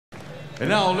And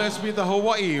now let's meet the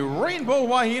Hawaii Rainbow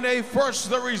Wahine,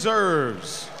 first the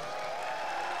reserves.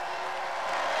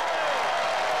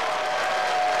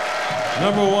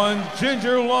 Number 1,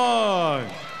 Ginger Long.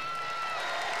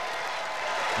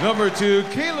 Number 2,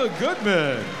 Kayla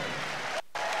Goodman.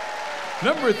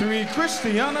 Number 3,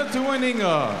 Christiana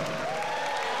Tuaninga.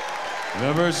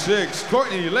 Number 6,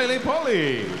 Courtney Lele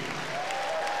Polly.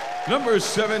 Number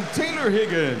 7, Taylor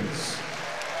Higgins.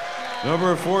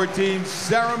 Number 14,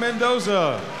 Sarah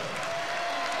Mendoza.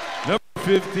 Number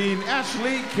 15,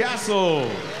 Ashley Castle.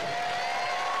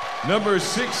 Number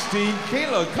 16,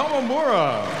 Kayla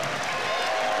Kawamura.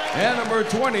 And number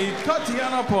 20,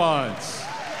 Tatiana Ponce.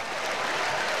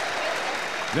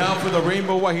 Now for the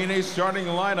Rainbow Wahine starting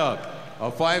lineup. A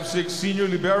 5'6" senior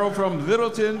libero from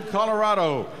Littleton,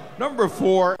 Colorado. Number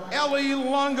 4, Ellie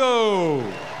Longo.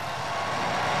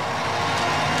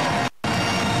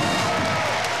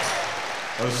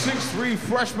 A 6'3"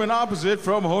 freshman opposite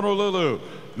from Honolulu.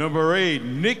 Number 8,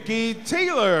 Nikki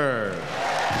Taylor.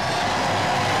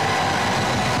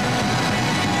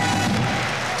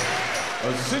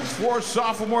 A 6'4"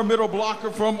 sophomore middle blocker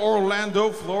from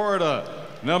Orlando, Florida.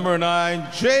 Number 9,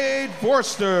 Jade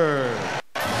Forster.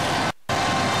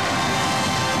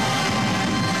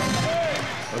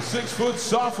 A 6'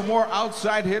 sophomore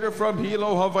outside hitter from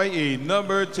Hilo, Hawaii.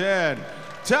 Number 10,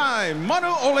 Tai Manu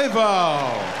Olevao.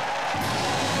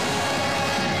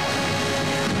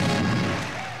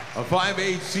 A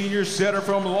 5'8" senior setter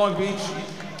from Long Beach,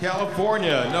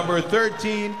 California. Number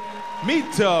 13,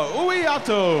 Mita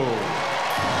Uiato.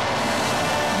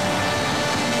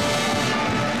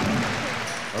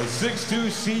 A 6'2"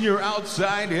 senior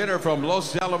outside hitter from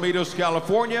Los Alamitos,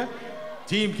 California.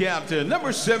 Team captain,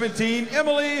 number 17,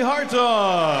 Emily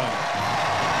Hartong.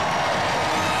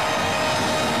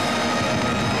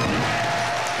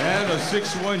 And a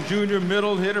 6'1" junior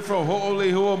middle hitter from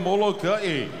Ho'olehua,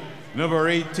 Molokai. Number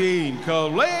 18,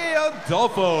 Kalea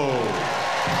Adolfo.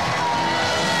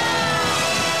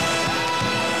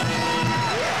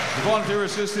 The volunteer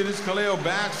assistant is Kaleo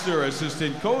Baxter.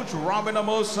 Assistant coach, Robin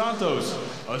Amos Santos.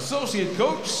 Associate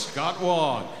coach, Scott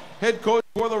Wong. Head coach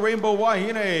for the Rainbow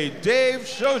Wahine, Dave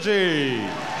Shoji.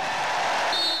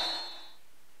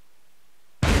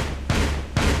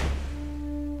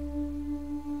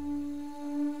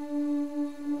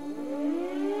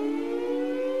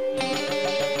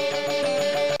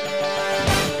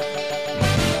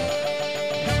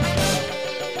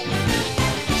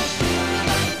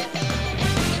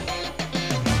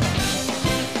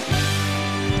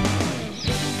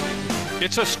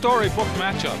 It's a storybook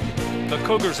matchup. The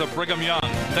Cougars of Brigham Young,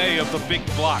 they of the big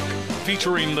block,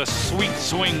 featuring the sweet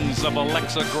swings of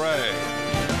Alexa Gray.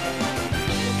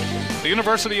 The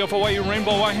University of Hawaii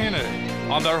Rainbow Wahine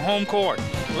on their home court,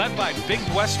 led by Big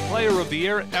West Player of the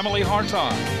Year, Emily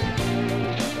Hartong.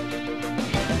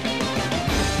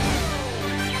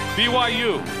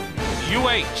 BYU,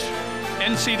 UH,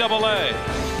 NCAA,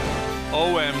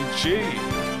 OMG.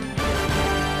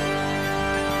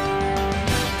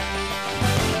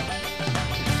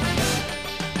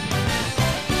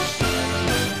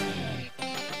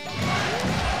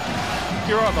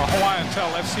 Here are the Hawaiian Tel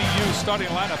FCU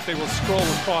starting lineup. They will scroll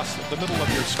across the middle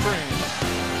of your screen.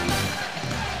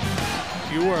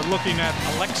 You are looking at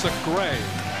Alexa Gray,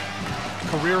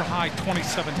 career high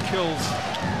 27 kills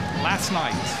last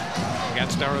night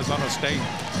against Arizona State.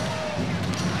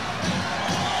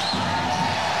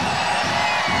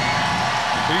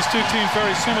 These two teams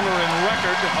very similar in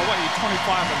record. Hawaii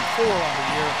 25-4 on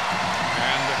the year,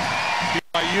 and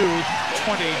BYU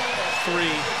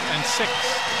 23-6.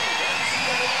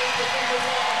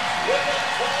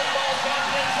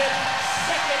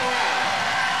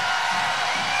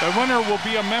 The winner will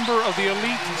be a member of the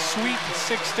Elite Sweet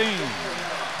 16.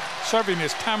 Serving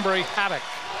is Tambray Haddock.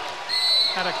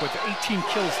 Haddock with 18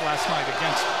 kills last night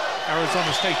against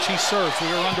Arizona State. She serves.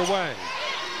 We are underway.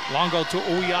 Longo to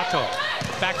Uiato.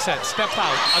 Back set, step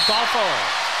out. Adolfo.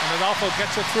 And Adolfo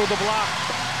gets it through the block.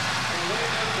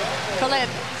 Colette,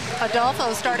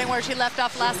 Adolfo starting where she left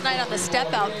off last night on the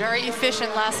step out. Very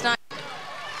efficient last night.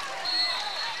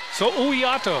 So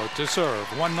Uiato to serve.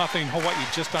 1-0 Hawaii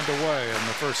just underway in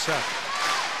the first set.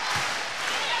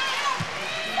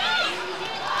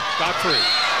 Godfrey.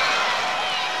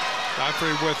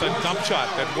 Godfrey with a dump shot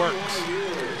that works.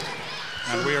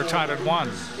 And we are tied at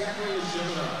 1.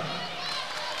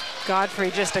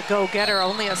 Godfrey just a go-getter,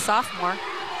 only a sophomore.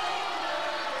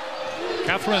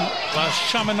 Catherine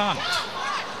Chaminant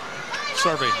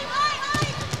serving.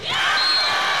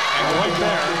 And right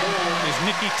there is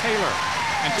Nikki Taylor.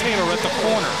 And Taylor at the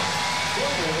corner.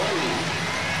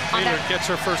 Taylor gets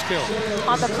her first kill.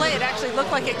 On the play, it actually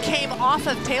looked like it came off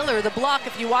of Taylor, the block.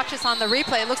 If you watch this on the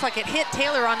replay, it looks like it hit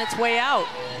Taylor on its way out.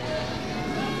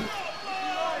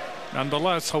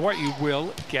 Nonetheless, Hawaii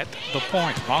will get the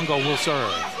point. Longo will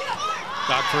serve.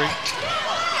 Godfrey.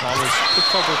 Ball is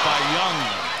picked over by Young.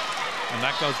 And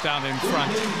that goes down in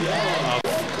front of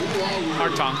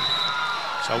Hartung.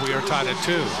 So we are tied at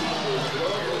 2.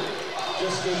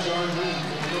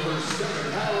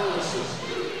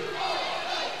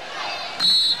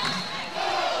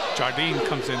 Jardine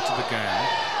comes into the game.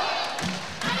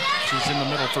 She's in the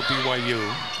middle for BYU.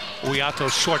 Uiato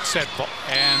short set ball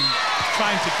and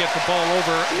trying to get the ball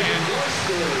over, and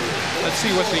let's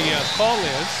see what the call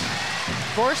is.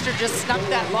 Forster just snuck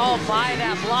that ball by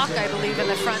that block, I believe, in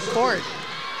the front court.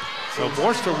 So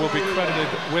Forster will be credited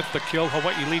with the kill.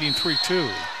 Hawaii leading 3-2.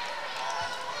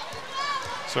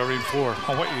 Serving for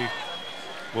Hawaii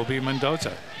will be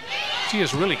Mendoza. She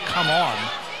has really come on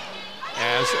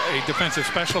as a defensive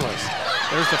specialist.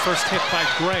 There's the first hit by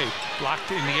Gray,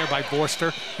 blocked in the air by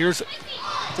Forster. Here's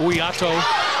Uiato,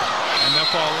 and that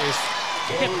ball is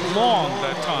hit long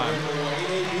that time.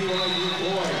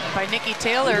 By Nikki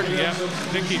Taylor. Yeah,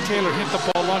 Nikki Taylor hit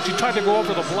the ball long. She tried to go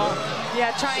over the block.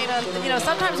 Yeah, trying to, you know,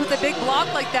 sometimes with a big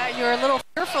block like that, you're a little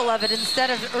fearful of it. Instead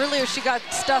of earlier, she got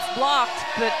stuff blocked,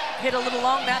 but hit a little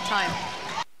long that time.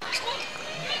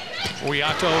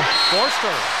 Uiato,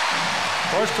 Forster.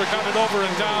 Forster got it over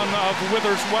and down of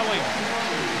Withers-Welling.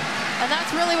 And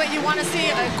that's really what you want to see,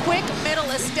 a quick middle.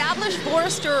 Establish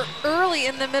Forster early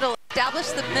in the middle. Establish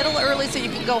the middle early so you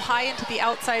can go high into the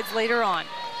outsides later on.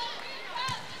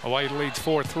 Hawaii leads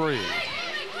 4-3.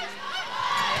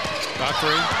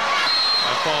 Godfrey,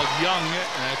 that ball Young,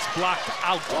 and it's blocked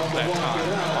out that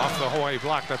time. Off the Hawaii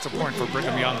block, that's a point for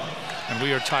Brigham Young. And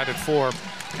we are tied at 4.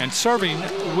 And serving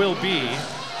will be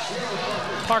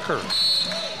Parker.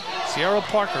 Sierra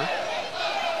Parker.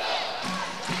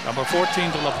 Number 14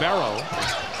 to libero.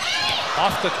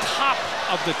 Off the top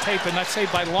of the tape, and that's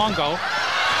saved by Longo.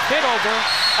 Hit over,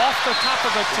 off the top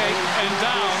of the tape, and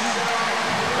down.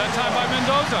 That time by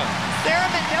Mendoza.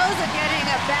 Sarah Mendoza getting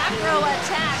a back row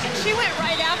attack, and she went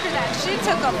right after that. She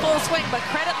took a full swing, but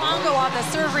credit Longo on the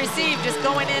serve receive, just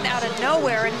going in out of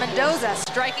nowhere, and Mendoza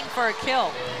striking for a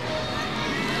kill.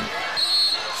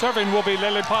 Serving will be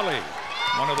Lilipali,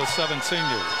 one of the 7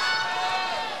 seniors.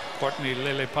 Courtney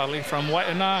Lilipali from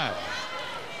Waianae.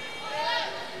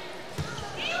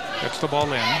 Gets the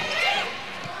ball in.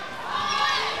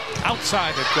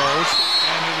 Outside it goes,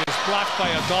 and it is blocked by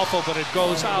Adolfo, but it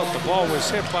goes out. The ball was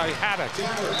hit by Haddock.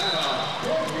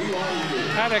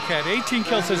 Haddock had 18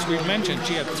 kills, as we mentioned.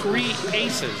 She had 3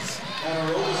 aces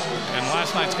in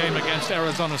last night's game against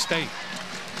Arizona State.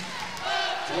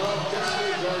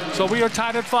 So we are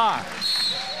tied at 5.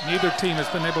 Neither team has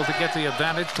been able to get the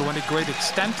advantage to any great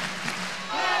extent.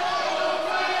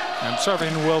 And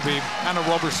serving will be Hannah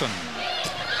Roberson.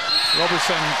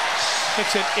 Roberson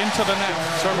hits it into the net.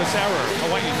 Service error.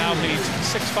 Hawaii now leads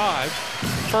 6-5.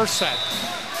 First set.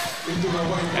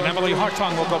 And Emily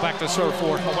Hartung will go back to serve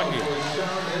for Hawaii.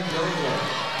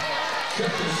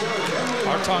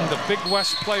 Hartung, the Big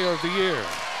West Player of the Year.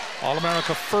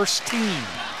 All-America first team.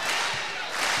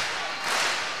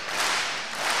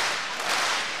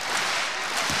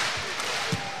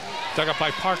 Dug up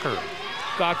by Parker.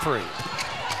 Godfrey.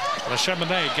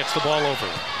 LeCheminée gets the ball over.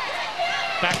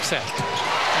 Back set.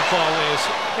 The ball is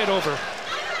hit over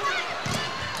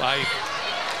by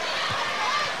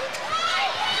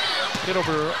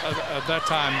that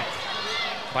time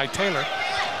by Taylor.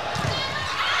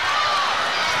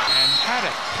 And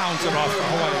Haddock pounds it off the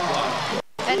Hawaii block.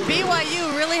 And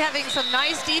BYU really having some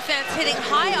nice defense, hitting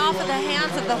high off of the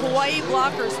hands of the Hawaii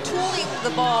blockers, tooling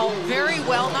the ball very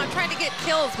well, not trying to get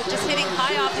kills, but just hitting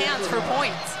high off hands for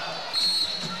points.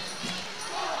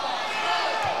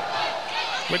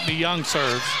 Whitney Young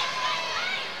serves.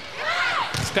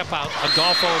 Step out,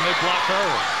 Adolfo, and they block her.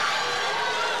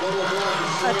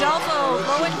 Adolfo,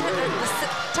 low into the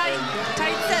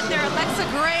tight set there. Alexa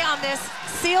Gray on this,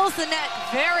 seals the net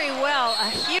very well. A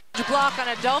huge block on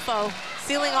Adolfo,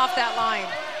 sealing off that line.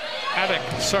 Haddock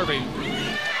serving.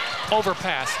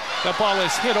 Overpass. The ball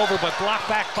is hit over, but blocked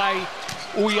back by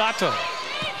Uiato.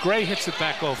 Gray hits it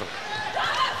back over.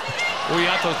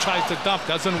 Uiato tries to dump,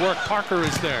 doesn't work. Parker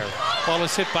is there. Ball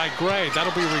is hit by Gray.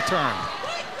 That'll be returned.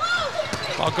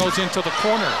 Ball goes into the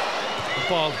corner. The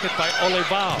ball hit by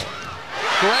Olivao.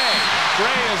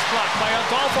 Gray is blocked by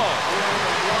Adolfo.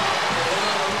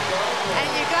 And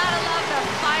you gotta love the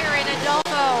fire in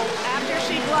Adolfo. After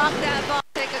she blocked that ball,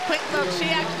 take a quick look. She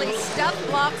actually stuff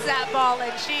blocks that ball,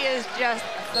 and she is just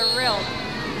thrilled.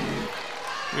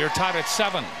 We are tied at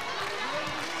 7.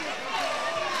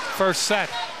 first set.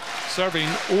 Serving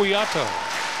Uyato.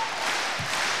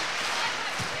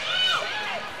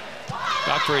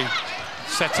 Godfrey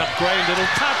sets up Gray, little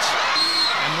touch.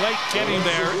 And late getting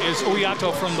there is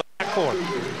Uyato from the backcourt.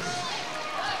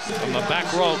 From the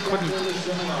back row, couldn't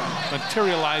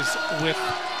materialize with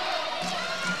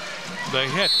the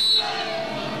hit.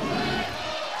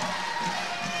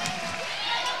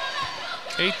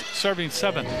 8 serving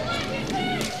 7.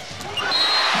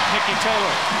 Nikki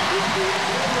Taylor.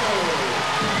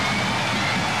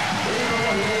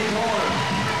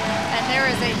 And there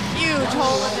is a huge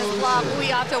hole in this block.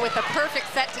 Uyato with a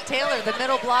perfect set to Taylor. The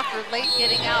middle blocker late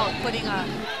getting out, putting a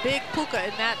big puka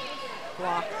in that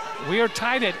block. We are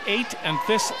tied at 8, and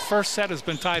this first set has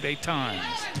been tied 8 times.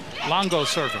 Longo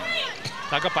serving.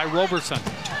 Dug up by Roberson.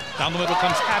 Down the middle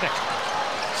comes Haddock.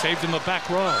 Saved in the back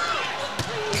row.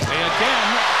 They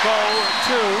again go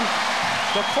to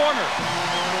the corner.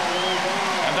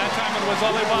 And that time it was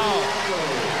Volleyball.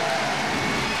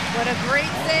 What a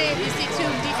great save. You see 2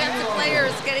 defensive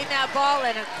players getting that ball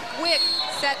and a quick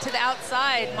set to the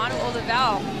outside. Manu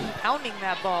Olivao pounding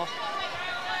that ball.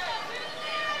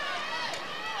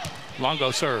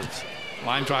 Longo serves.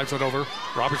 Line drives it over.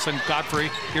 Robertson, Godfrey.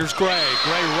 Here's Gray.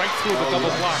 Gray right through the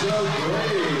double block.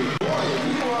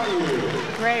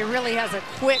 Gray really has a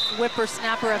quick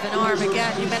whippersnapper of an arm.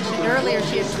 Again, you mentioned earlier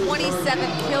she had 27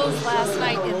 kills last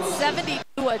night in 72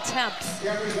 attempts.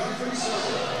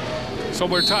 So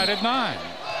we're tied at 9.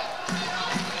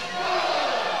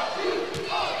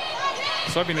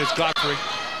 Serving is Godfrey.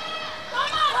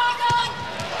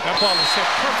 That ball is hit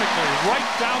perfectly right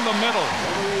down the middle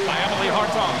by Emily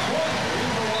Hartong.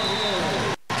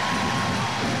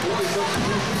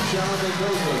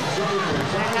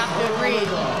 I have to agree,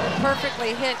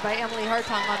 perfectly hit by Emily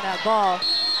Hartong on that ball.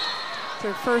 It's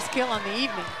her first kill on the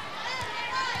evening.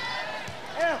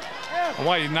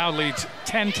 Hawaii now leads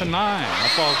 10-9.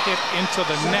 The ball hit into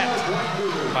the net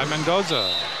by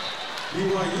Mendoza.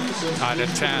 Tied at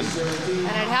 10. And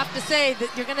I'd have to say that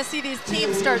you're going to see these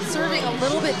teams start serving a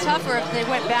little bit tougher if they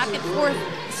went back and forth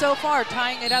so far,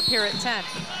 tying it up here at 10.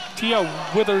 Tia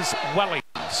Withers-Welly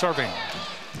serving.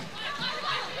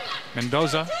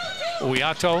 Mendoza,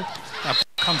 Uyato,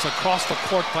 comes across the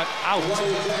court but out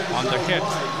on the hit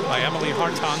by Emily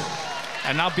Hartong.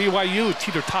 And now BYU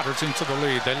teeter-totters into the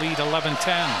lead. They lead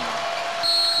 11-10.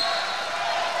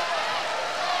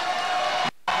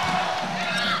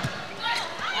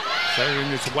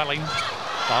 There is Welling.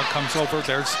 Ball comes over.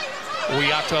 There's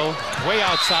Uyato way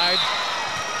outside.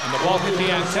 And the ball hit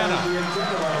the antenna.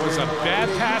 It was a bad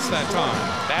pass that time.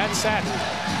 Bad set.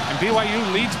 And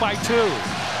BYU leads by 2.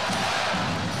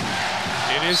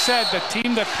 It is said the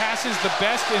team that passes the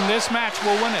best in this match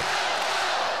will win it.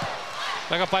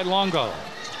 Dug up by Longo.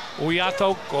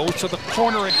 Uyato goes to the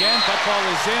corner again. That ball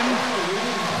is in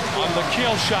on the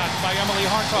kill shot by Emily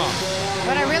Hartong.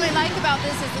 What I really like about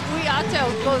this is that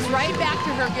Uyato goes right back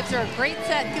to her, gives her a great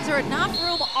set, gives her enough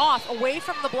room off away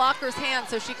from the blocker's hand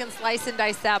so she can slice and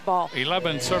dice that ball.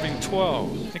 11 serving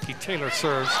 12. Nikki Taylor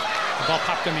serves. The ball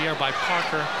popped in the air by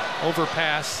Parker.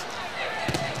 Overpass.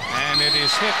 And it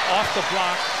is hit off the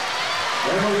block.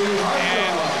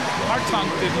 And Hartong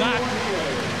did not.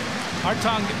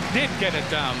 Hartong did get it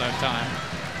down that time.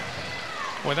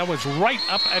 Boy, that was right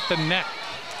up at the net.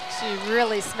 She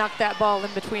really snuck that ball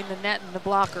in between the net and the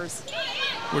blockers.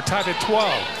 We're tied at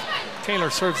 12. Taylor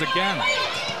serves again.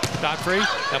 Godfrey,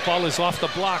 that ball is off the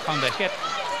block on the hit.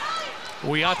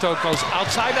 Uyato goes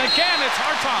outside again. It's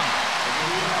Hartong.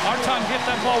 Hartong hit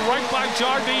that ball right by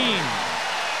Jardine.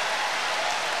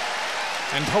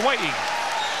 And Hawaii,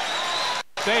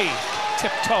 they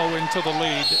tiptoe into the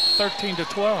lead,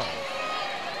 13-12.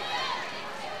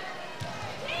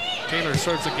 Taylor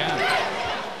serves again.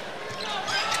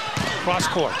 Cross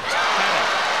court.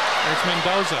 There's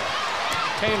Mendoza.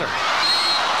 Taylor.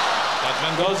 But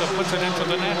Mendoza puts it into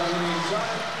the net.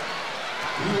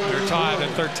 They're tied at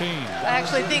 13. I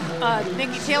actually think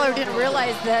Nikki Taylor didn't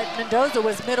realize that Mendoza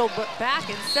was middle back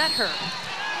and set her.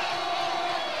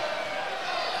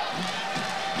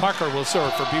 Parker will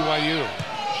serve for BYU.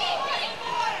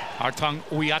 Hartong,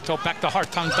 Uyato back to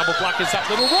Hartong. Double block is that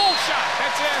little roll shot.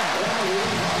 That's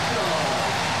in.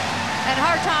 And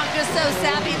Hartong just so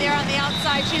savvy there on the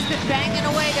outside. She's been banging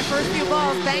away the first few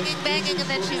balls, banging, and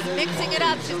then she's mixing it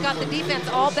up. She's got the defense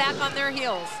all back on their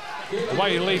heels.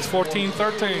 Hawaii leads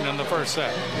 14-13 in the first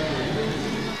set.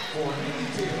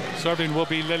 Serving will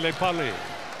be Lele Pali.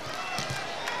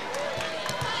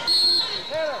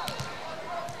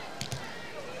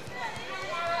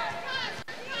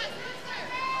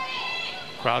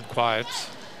 Crowd quiets.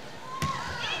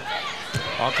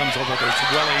 Ball comes over. There's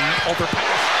Welling.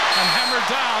 Overpass. and hammered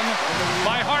down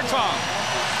by Hartong.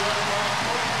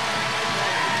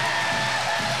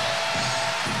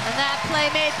 And that play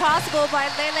made possible by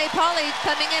Lele Polly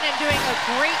coming in and doing a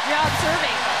great job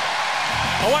serving.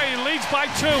 Hawaii leads by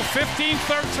 2, 15-13.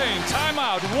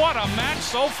 Timeout. What a match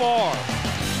so far.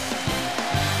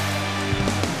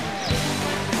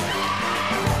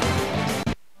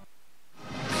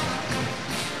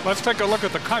 Let's take a look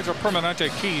at the Kaiser Permanente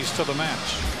keys to the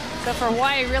match. So for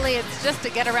Hawaii, really, it's just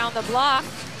to get around the block.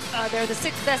 They're the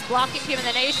 6th best blocking team in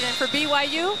the nation. And for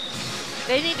BYU,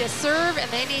 they need to serve and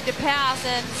they need to pass.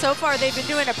 And so far, they've been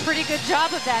doing a pretty good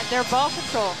job of that. Their ball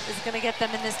control is going to get them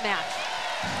in this match.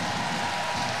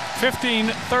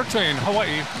 15-13,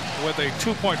 Hawaii with a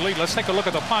 2-point lead. Let's take a look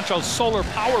at the Poncho solar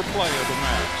power play of the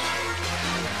match.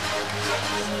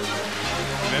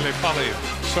 Lele Polly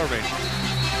serving.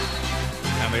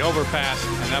 And the overpass,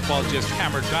 and that ball just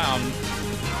hammered down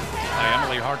by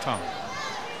Emily Hartong.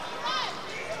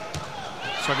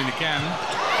 Serving again.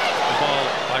 The ball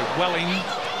by Welling,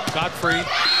 Godfrey,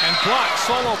 and blocked.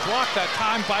 Solo blocked that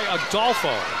time by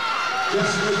Adolfo.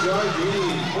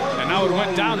 And now it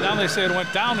went down. Now they say it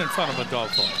went down in front of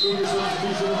Adolfo.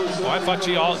 Oh, I thought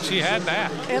she had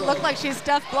that. It looked like she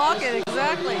stuffed blocking,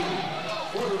 exactly.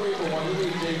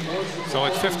 So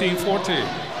it's 15-14.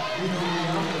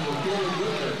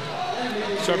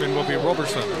 Serving will be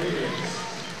Roberson.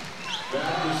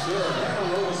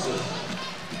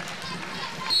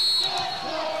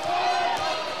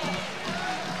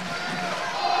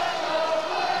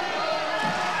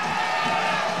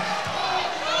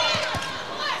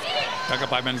 Dug up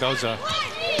by Mendoza.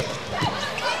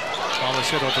 Ball is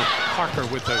hit over Parker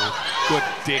with a good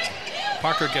dig.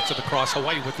 Parker gets it across.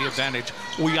 Hawaii with the advantage.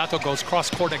 Uyato goes cross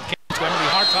court again to Emily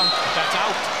Hartong. That's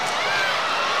out.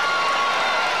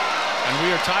 And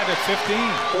we are tied at 15.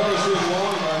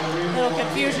 A little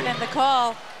confusion in the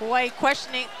call. Hawaii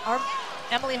questioning, or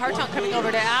Emily Hartong coming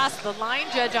over to ask. The line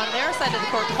judge on their side of the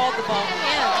court called the ball in.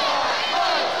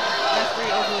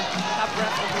 Referee overruled.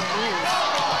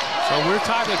 So we're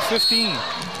tied at 15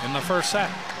 in the first set.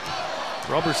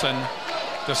 Roberson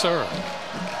to serve.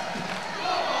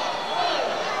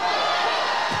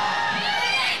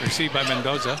 Received by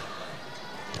Mendoza.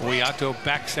 Uyato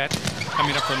back set.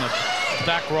 Coming up from the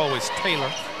back row is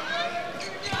Taylor.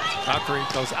 Godfrey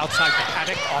goes outside to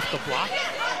Haddock off the block.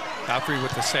 Godfrey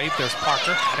with the save. There's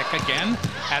Parker. Haddock again.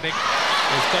 Haddock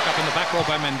is dug up in the back row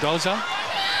by Mendoza.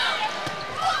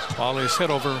 Ball is hit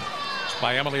over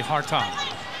by Emily Hartong.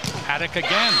 Haddock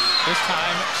again. This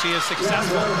time she is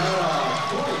successful.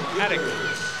 Haddock,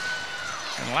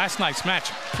 in last night's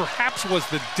match, perhaps was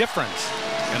the difference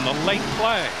in the late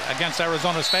play against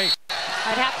Arizona State.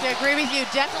 I'd have to agree with you.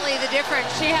 Definitely the difference.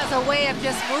 She has a way of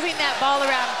just moving that ball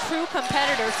around. True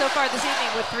competitor so far this evening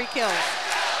with 3 kills.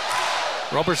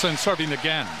 Roberson serving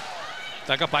again.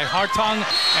 Dug up by Hartong,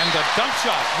 and the dump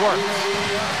shot works.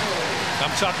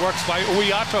 Dump shot works by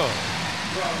Uyato.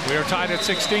 We are tied at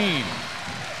 16.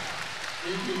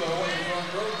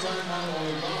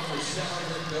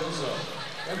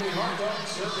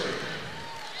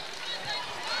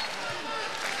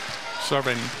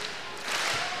 Serving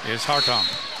is Hartong.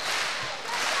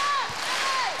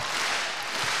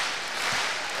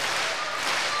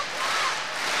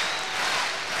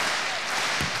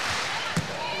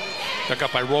 Dug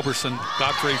up by Roberson.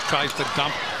 Godfrey tries to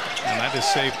dump, and that is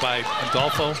saved by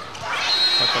Adolfo.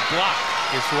 But the block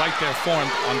is right there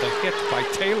formed on the hit by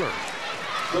Taylor.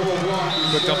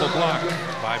 Good double block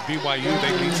by BYU.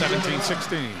 They lead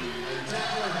 17-16.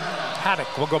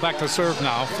 Haddock will go back to serve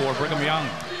now for Brigham Young.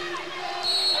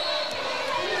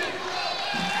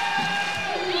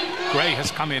 Gray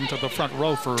has come into the front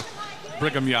row for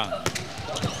Brigham Young.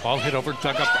 Ball hit over,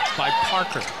 dug up by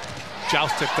Parker.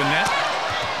 Joust at the net.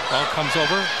 Ball comes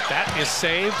over. That is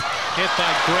saved. Hit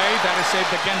by Gray. That is saved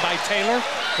again by Taylor.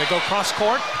 They go cross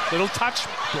court. Little touch.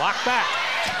 Block back.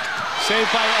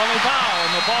 Saved by Olivao.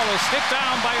 And the ball is hit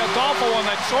down by Adolfo on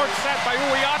that short set by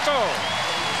Uyato.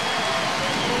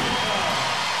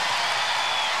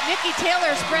 Nikki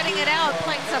Taylor spreading it out,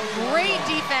 playing some great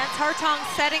defense. Hartong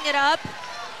setting it up.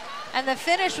 And the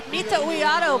finish, Mita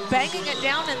Uyato banging it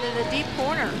down into the deep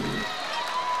corner.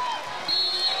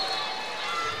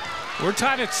 We're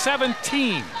tied at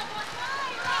 17.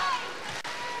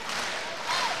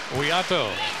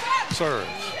 Uyato serves.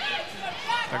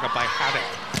 Dug up by Haddock.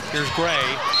 Here's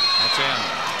Gray. That's in.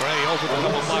 Gray over the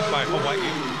double block by Hawaii.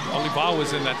 Olivao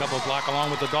was in that double block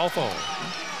along with Adolfo.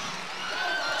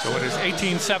 So it is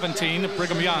 18-17.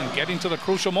 Brigham Young getting to the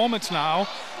crucial moments now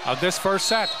of this first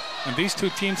set. And these two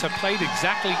teams have played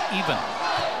exactly even.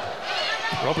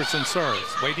 Roberson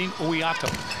serves. Waiting. Uyato.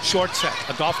 Short set.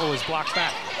 Adolfo is blocked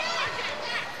back.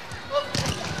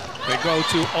 They go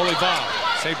to Olival,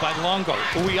 saved by Longo,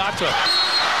 Uiato.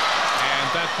 And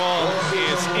that ball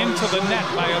is into the net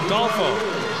by Adolfo.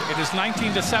 It is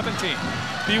 19-17.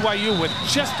 BYU with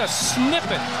just a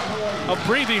snippet of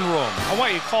breathing room.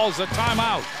 Hawaii calls a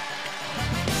timeout.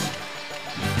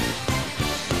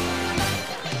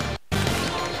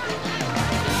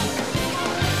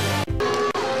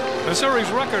 The series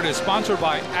record is sponsored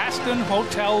by Aston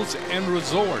Hotels and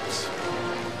Resorts.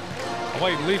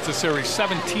 Hawaii leads the series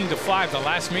 17-5, the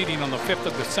last meeting on the 5th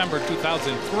of December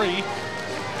 2003,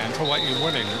 and Hawaii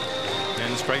winning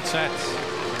in straight sets.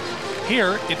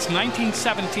 Here, it's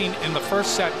 19-17 in the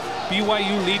first set,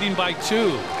 BYU leading by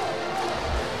 2.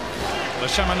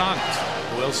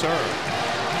 LeCheminant will serve.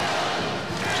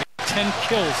 10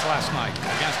 kills last night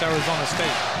against Arizona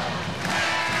State.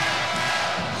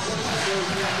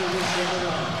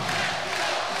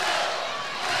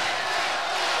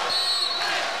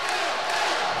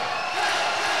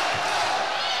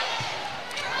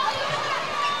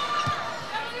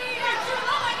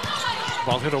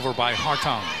 Ball hit over by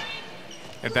Hartung.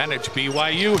 Advantage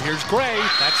BYU. Here's Gray.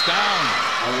 That's down.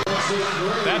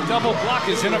 That double block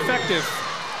is ineffective.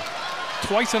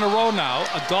 Twice in a row now.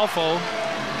 Adolfo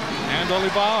and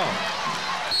Olival.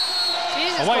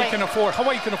 Hawaii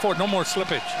can afford no more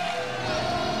slippage.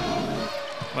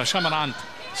 LeCheminant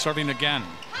serving again.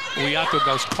 Uiato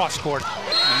goes cross court,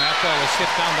 and that ball is hit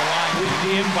down the line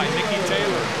and in by Nikki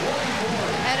Taylor.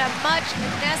 And a much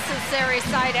necessary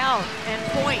side out and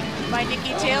point by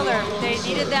Nikki Taylor. They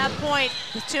needed that point.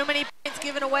 With too many points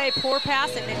given away, poor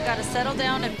passing. They've got to settle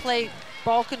down and play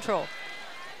ball control.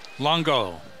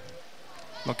 Longo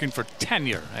looking for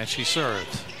tenure as she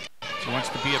serves. She wants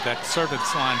to be at that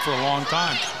service line for a long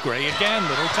time. Gray again,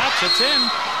 little touch, it's in.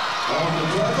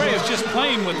 Gray is just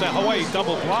playing with the Hawaii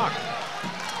double block.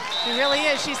 She really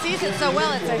is. She sees it so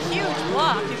well. It's a huge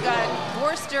block. You've got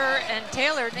Worster and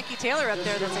Taylor, Nikki Taylor up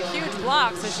there. That's a huge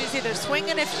block. So she's either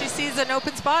swinging if she sees an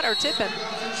open spot or tipping.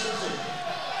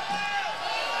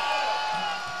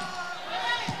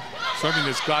 Serving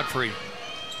is Godfrey.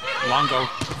 Longo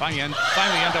finally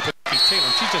end up with Nikki Taylor.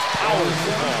 She just powers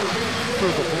the ball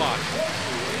through the block.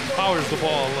 Powers the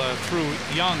ball through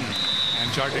Young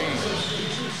and Jardine.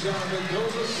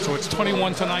 So it's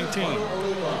 21-19.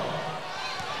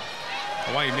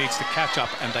 Hawaii needs to catch up,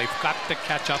 and they've got to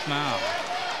catch up now.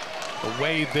 The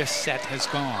way this set has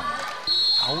gone,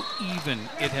 how even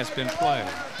it has been played.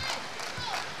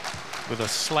 With a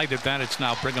slight advantage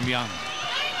now, Brigham Young.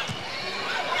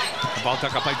 The ball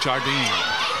dug up by Jardine.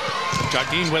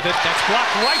 Jardine with it, that's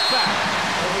blocked right back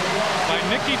by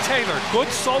Nikki Taylor. Good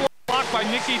solo block by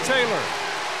Nikki Taylor.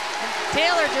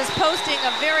 Taylor just posting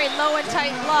a very low and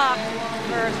tight block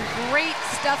for a great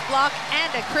stuff block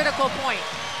and a critical point.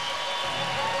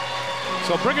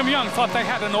 So Brigham Young thought they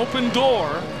had an open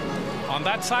door on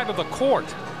that side of the court.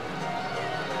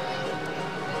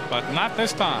 But not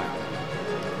this time.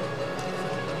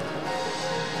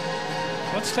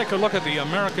 Let's take a look at the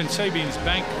American Savings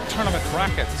Bank tournament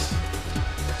brackets.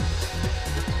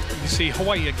 You see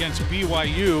Hawaii against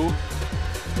BYU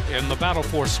in the battle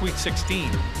for Sweet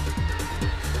 16.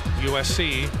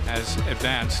 USC has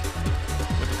advanced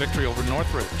with the victory over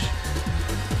Northridge.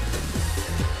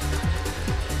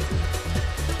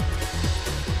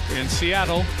 In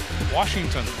Seattle,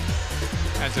 Washington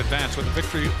has advanced with a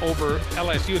victory over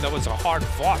LSU. That was a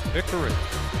hard-fought victory.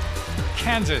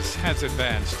 Kansas has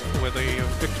advanced with a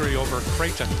victory over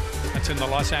Creighton. That's in the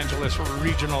Los Angeles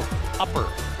Regional Upper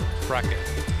bracket.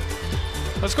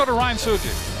 Let's go to Ryan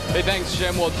Suji. Hey, thanks,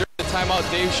 Jim. Well, during the timeout,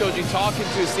 Dave showed you talking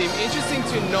to his team. Interesting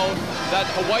to note that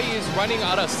Hawaii is running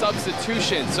out of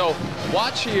substitution. So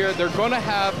watch here. They're going to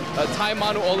have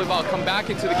Taimanu Olival come back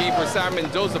into the game for Sarah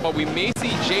Mendoza, but we may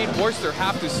see Jade Worster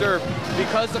have to serve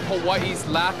because of Hawaii's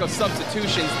lack of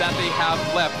substitutions that they have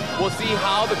left. We'll see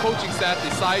how the coaching staff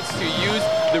decides to use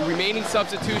the remaining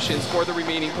substitutions for the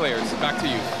remaining players. Back to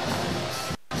you.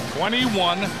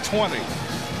 21-20.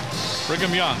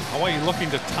 Brigham Young, Hawaii looking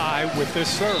to tie with this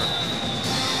serve.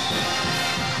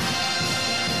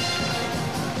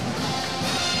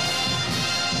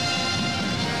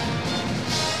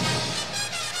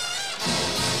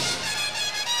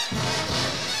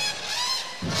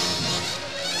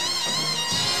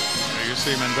 There you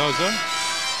see Mendoza.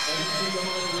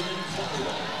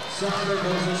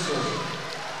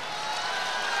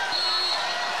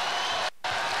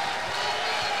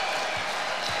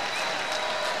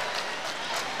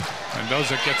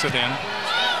 Mendoza gets it in.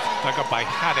 Dug up by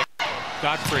Haddock.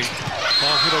 Godfrey.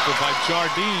 Ball hit over by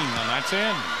Jardine, and that's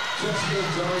in.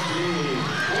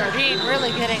 Jardine really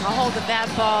getting a hold of that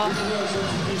ball.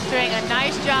 Doing a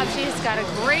nice job. She's got a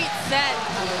great set,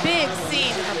 big seam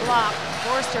in the block.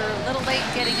 Forced her a little late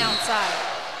getting outside.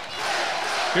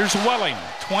 Here's Welling,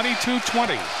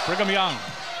 22-20, Brigham Young.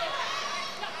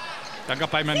 Dug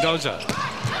up by Mendoza.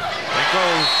 They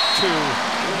go to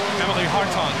Emily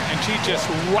Hartung, and she just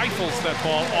rifles that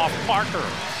ball off Parker.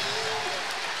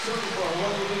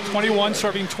 21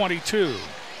 serving 22.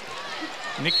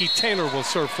 Nikki Taylor will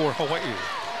serve for Hawaii.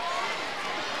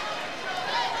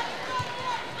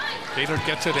 Taylor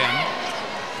gets it in.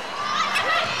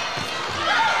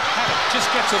 Haddock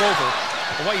just gets it over.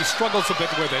 Hawaii struggles a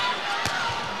bit with it.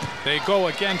 They go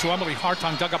again to Emily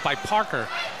Hartung, dug up by Parker.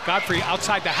 Godfrey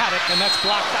outside the Haddock, and that's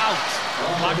blocked out.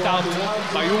 Blocked out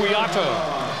by Uiato.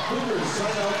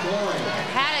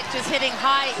 Haddock just hitting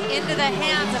high into the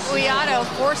hands of Uiato,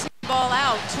 forcing the ball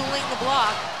out, tooling the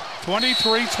block.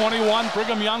 23-21,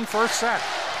 Brigham Young first set.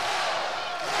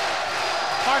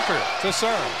 Parker to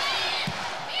serve.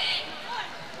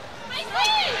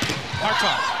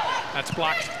 Hartung, that's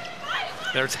blocked.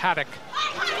 There's Haddock.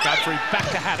 Godfrey back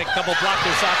to Haddock, double block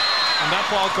is up, and that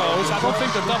ball goes. I don't think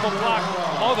the double block,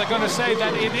 oh, they're going to say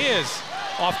that it is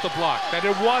off the block, that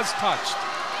it was touched.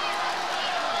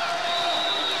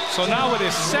 So now it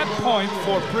is set point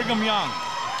for Brigham Young.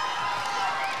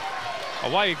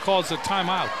 Hawaii calls a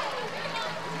timeout.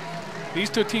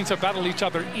 These two teams have battled each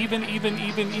other even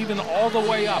all the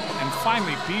way up, and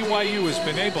finally BYU has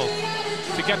been able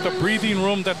to get the breathing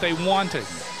room that they wanted.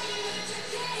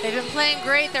 They've been playing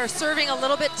great. They're serving a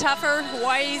little bit tougher.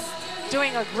 Hawaii's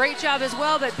doing a great job as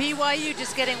well, but BYU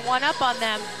just getting one up on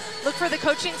them. Look for the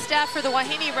coaching staff for the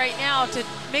Wahine right now to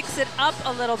mix it up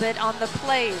a little bit on the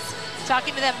plays.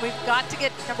 Talking to them, we've got to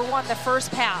get, number one, the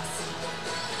first pass.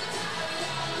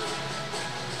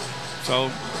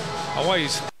 So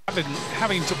Hawaii's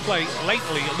having to play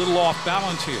lately a little off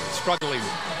balance here, struggling,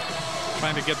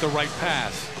 trying to get the right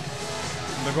pass.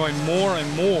 And they're going more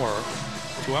and more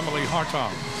to Emily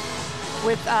Hartung.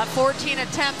 With 14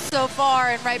 attempts so far,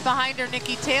 and right behind her,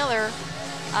 Nikki Taylor.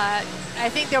 I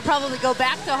think they'll probably go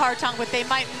back to Hartung, but they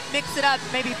might mix it up,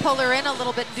 maybe pull her in a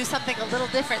little bit and do something a little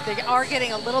different. They are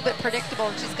getting a little bit predictable,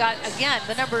 and she's got, again,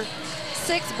 the number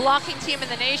 6 blocking team in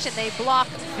the nation. They block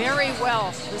very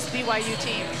well, this BYU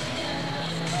team.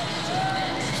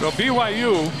 So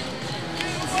BYU,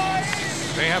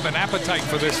 they have an appetite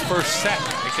for this first set.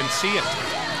 They can see it.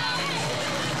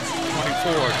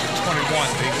 24-21,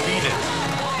 they lead it.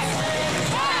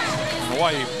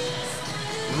 Hawaii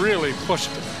really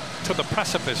pushed to the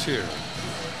precipice here.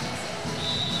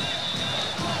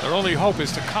 Their only hope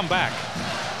is to come back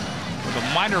with a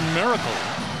minor miracle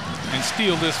and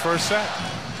steal this first set.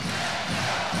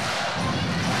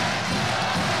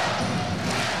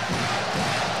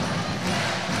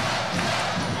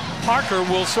 Parker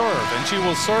will serve, and she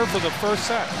will serve for the first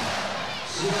set.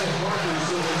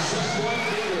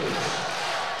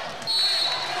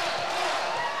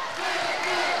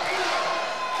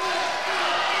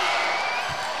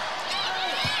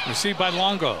 Received by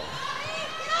Longo.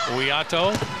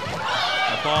 Uiato.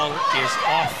 The ball is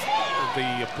off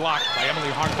the block by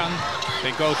Emily Hartung.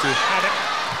 They go to Haddock.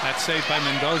 That's saved by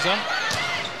Mendoza.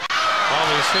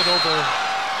 Ball is hit over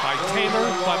by Taylor,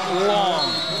 but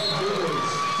long.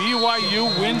 BYU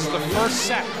wins the first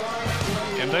set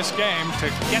in this game to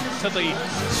get to the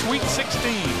Sweet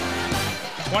 16,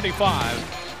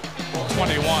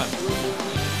 25-21.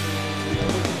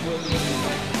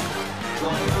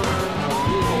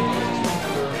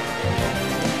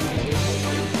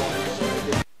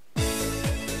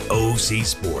 OC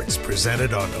Sports,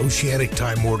 presented on Oceanic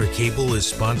Time Warner Cable, is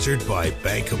sponsored by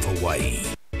Bank of Hawaii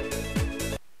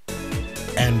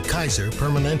and Kaiser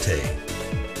Permanente.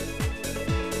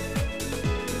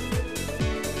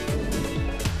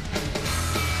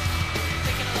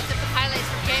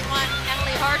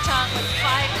 Hartung with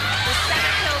the 7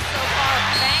 kills so far,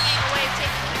 banging away,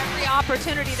 taking every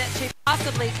opportunity that she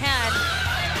possibly can,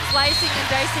 slicing and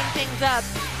dicing things up.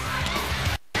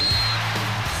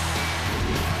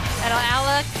 And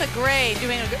Alexa Gray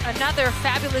doing another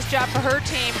fabulous job for her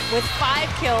team with 5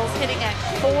 kills, hitting at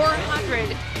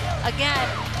 400. Again,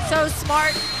 so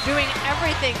smart, doing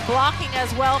everything, blocking as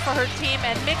well for her team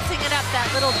and mixing it up, that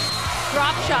little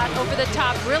drop shot over the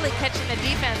top, really catching the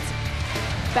defense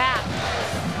back.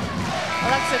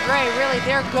 Alexa Gray, really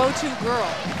their go-to girl.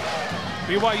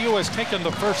 BYU has taken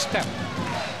the first step,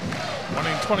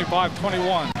 winning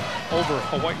 25-21 over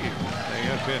Hawaii. They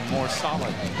have been more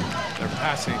solid. Their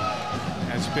passing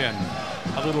has been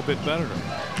a little bit better.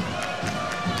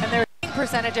 And their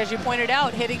percentage, as you pointed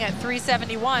out, hitting at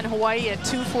 371, Hawaii at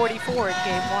 244 in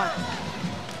game 1.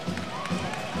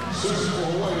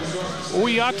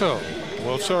 Uyato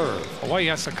will serve. Hawaii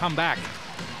has to come back,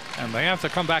 and they have to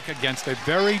come back against a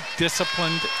very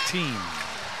disciplined team.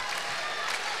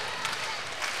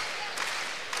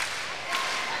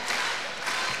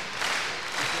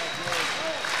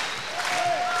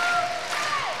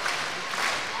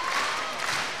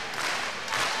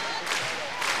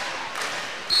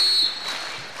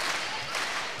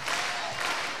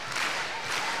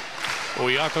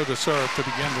 Uyato to serve to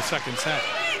begin the second set.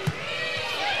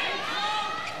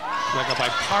 Back up by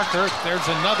Parker. There's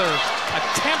another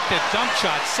attempted dunk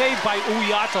shot saved by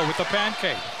Uyato with the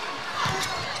pancake.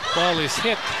 Ball is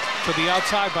hit to the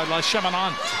outside by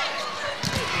Lashemanon.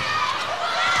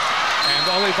 And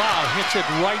Olival hits it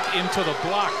right into the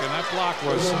block, and that block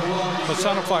was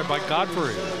personified by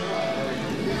Godfrey.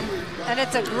 And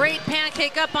it's a great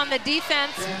pancake up on the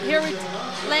defense. Here we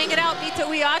laying it out, Mita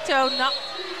Uyato.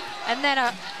 And then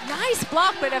a nice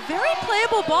block, but a very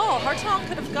playable ball. Hartong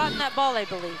could have gotten that ball, I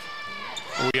believe.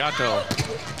 Uyato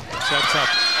sets up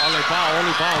Olival.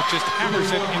 Olival just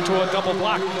hammers it into a double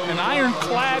block, an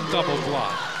ironclad double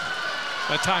block.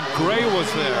 That time Gray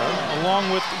was there,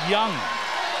 along with Young.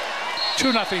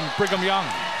 2-0 Brigham Young.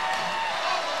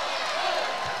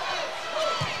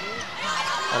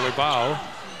 Olival,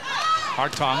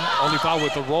 Hartong, Olival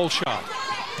with the roll shot.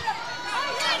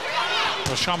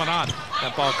 The Chaminade.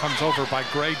 That ball comes over by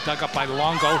Gray, dug up by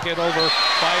Longo, hit over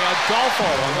by Adolfo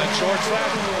on that short set.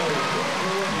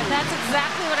 And that's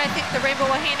exactly what I think the Rainbow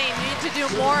Wahine need to do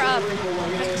more of.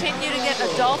 Continue to get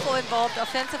Adolfo involved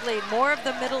offensively, more of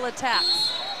the middle attacks.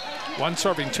 One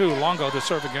serving two, Longo to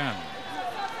serve again.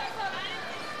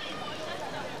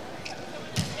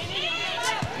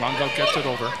 Longo gets it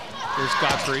over. Here's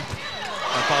Godfrey.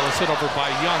 That ball is hit over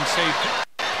by Young, saved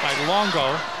by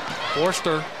Longo.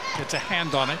 Forster gets a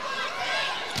hand on it.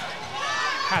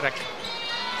 Haddock,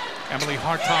 Emily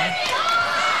Hartong.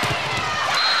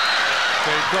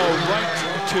 They go right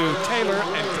to Taylor,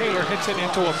 and Taylor hits it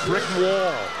into a brick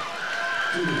wall.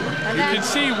 And you can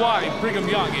see why Brigham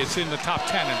Young is in the top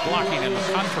 10 and blocking in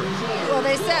the country. Well,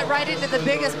 they set right into the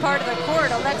biggest part of the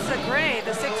court. Alexa Gray,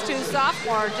 the 6'2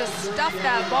 sophomore, just stuffed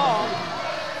that ball.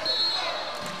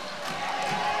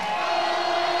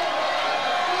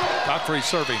 Godfrey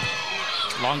serving.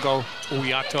 Longo,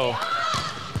 Uyato.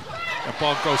 The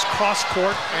ball goes cross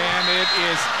court, and it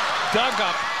is dug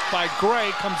up by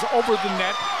Gray, comes over the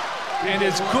net, and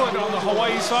is good on the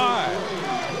Hawaii side.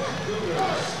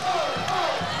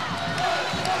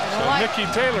 So Nikki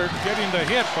Taylor getting the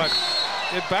hit, but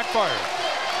it backfired.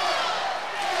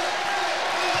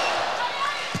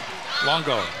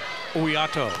 Longo,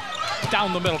 Uyato.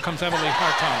 Down the middle comes Emily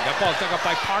Hartong. That ball dug up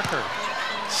by Parker.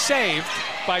 Saved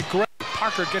by Gray.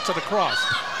 Parker gets it across.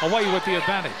 Hawaii with the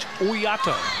advantage.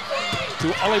 Uyato to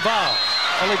Olival.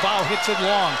 Olival hits it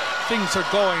long. Things are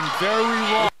going very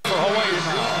wrong for Hawaii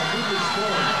now.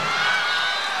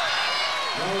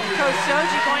 Coach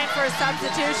Shoji going for a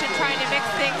substitution, trying to mix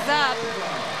things up.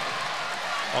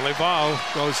 Olival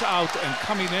goes out, and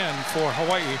coming in for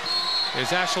Hawaii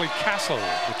is Ashley Castle,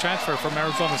 the transfer from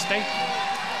Arizona State.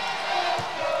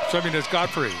 Serving is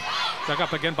Godfrey. Dug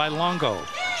up again by Longo.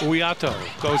 Uyato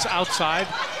goes outside.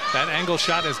 That angle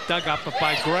shot is dug up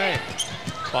by Gray.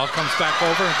 Ball comes back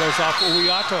over and goes off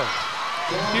Uyato.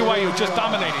 BYU just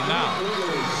dominating now.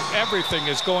 Everything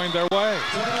is going their way.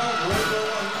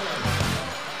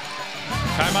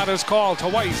 Timeout is called.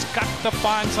 Hawaii's got to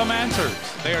find some answers.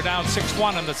 They are down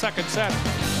 6-1 in the second set.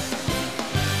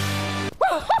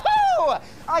 Woo-hoo-hoo!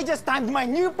 I just timed my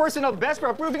new personal best for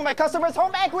approving my customer's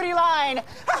home equity line.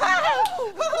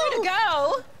 Way to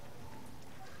go.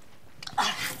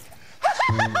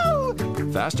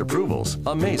 Fast approvals,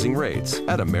 amazing rates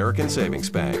at American Savings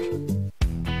Bank.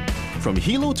 From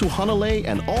Hilo to Hanalei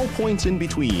and all points in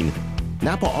between,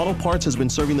 Napa Auto Parts has been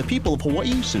serving the people of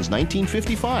Hawaii since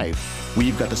 1955.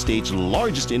 We've got the state's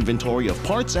largest inventory of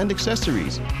parts and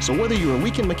accessories. So whether you're a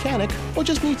weekend mechanic or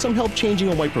just need some help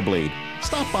changing a wiper blade,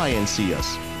 stop by and see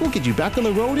us. We'll get you back on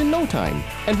the road in no time.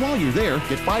 And while you're there,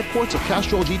 get 5 quarts of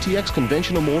Castrol GTX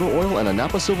conventional motor oil and a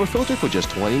Napa Silver filter for just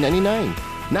 $20.99.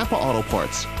 Napa Auto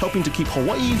Parts, helping to keep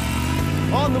Hawaii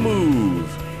on the move.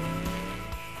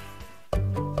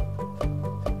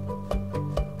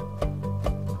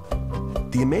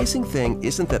 The amazing thing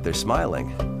isn't that they're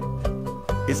smiling.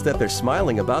 It's that they're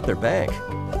smiling about their bank.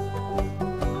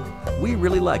 We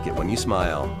really like it when you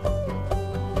smile.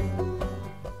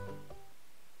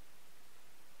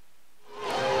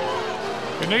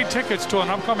 If you need tickets to an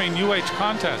upcoming UH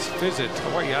contest, visit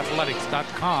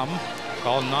hawaiiathletics.com.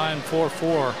 Call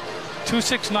 944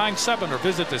 2697 or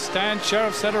visit the Stan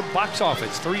Sheriff Center box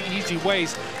office. 3 easy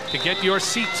ways to get your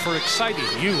seats for exciting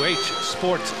UH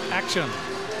sports action.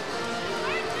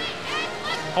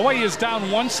 Hawaii is down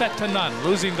 1-0,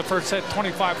 losing the first set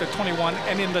 25-21,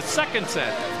 and in the second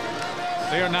set,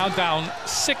 they are now down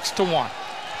 6-1.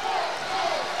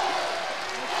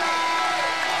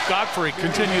 Godfrey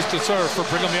continues to serve for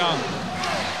Brigham Young.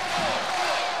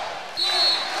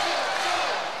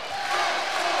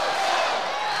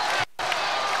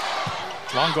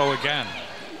 Longo again.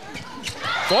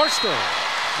 Forster.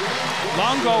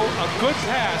 Longo, a good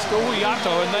pass to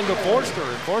Uiato and then to Forster.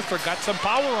 And Forster got some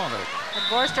power on her. And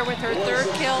Forster with her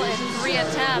 3rd kill in 3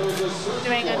 attempts,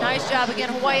 doing a nice job. Again,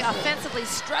 Hawaii offensively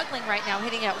struggling right now,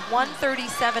 hitting at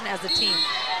 137 as a team.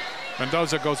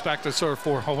 Mendoza goes back to serve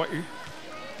for Hawaii.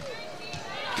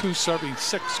 2 serving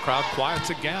 6. Crowd quiets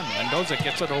again. Mendoza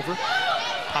gets it over.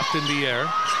 Popped in the air.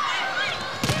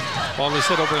 Ball is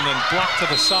hit over and then blocked to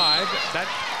the side. That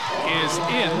is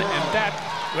in, and that,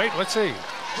 wait, let's see.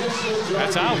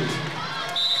 That's out.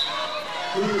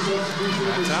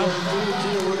 That's out.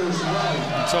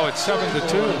 And so it's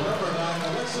 7-2.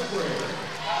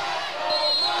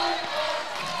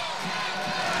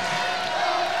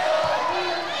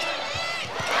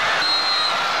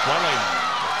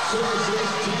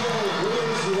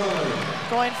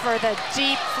 Going for the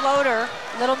deep floater,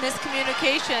 little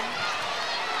miscommunication.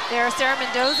 There, Sarah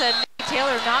Mendoza and Nikki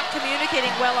Taylor not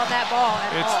communicating well on that ball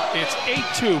at all. It's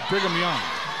 8-2 Brigham Young.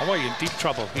 Hawaii in deep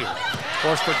trouble here.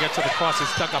 Forster gets it across,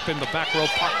 it's stuck up in the back row.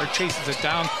 Parker chases it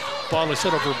down. Ball is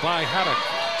hit over by Haddock.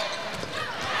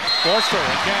 Forster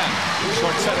again.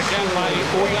 Short set again by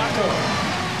Uiato.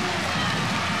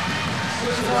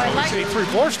 So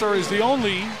Forster is the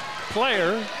only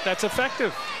player that's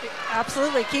effective.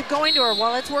 Absolutely. Keep going to her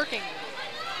while it's working.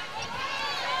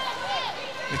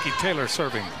 Nikki Taylor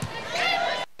serving.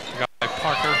 Got by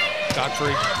Parker.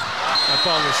 Godfrey. That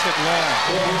ball was hit long.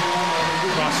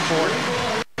 Cross court.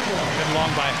 Hit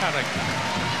long by Haddock.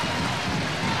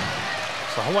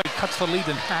 So Hawaii cuts the lead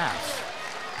in half.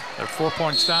 They're 4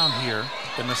 points down here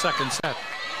in the second set.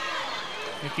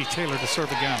 Nikki Taylor to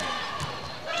serve again.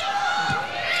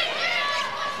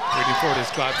 Waiting for it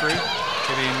is Godfrey.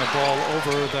 Hitting the ball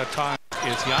over the time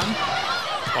is Young.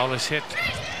 Ball is hit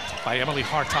by Emily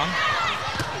Hartung.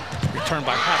 Returned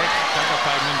by Haddock. Dug up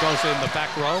by Mendoza in the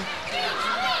back row.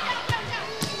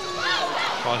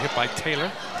 Ball hit by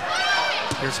Taylor.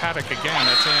 Here's Haddock again.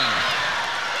 That's in.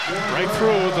 Right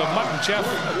through the Mutton Jeff.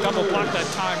 A double block that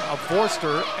time of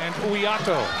Forster and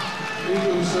Uiato.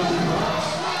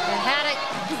 And Haddock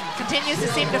continues to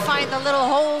seem to find the little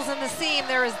holes in the seam.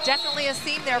 There is definitely a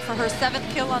seam there for her 7th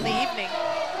kill on the evening.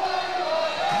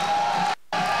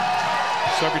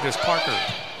 Serving is Parker.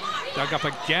 Dug up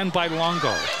again by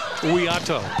Longo.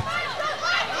 Uiato.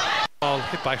 Ball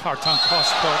hit by Hartung,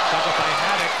 cross court, dug up by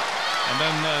Haddock. And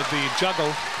then the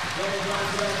juggle.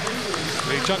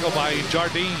 The juggle by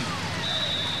Jardine.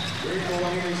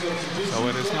 So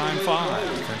it is 9-5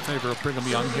 in favor of Brigham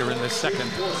Young here in this second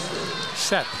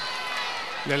set.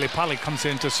 Lelipali comes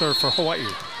in to serve for Hawaii.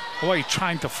 Hawaii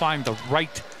trying to find the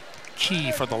right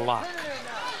key for the lock.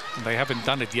 And they haven't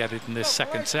done it yet in this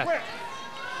second set.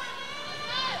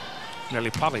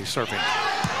 Lelipali serving.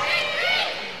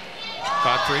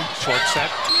 Godfrey, short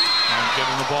set. And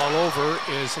getting the ball over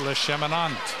is Le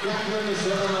Cheminant.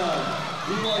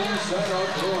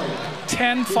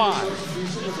 10-5.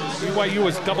 BYU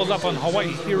has doubled up on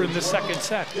Hawaii here in the second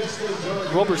set.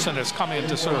 Roberson has come in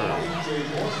to serve.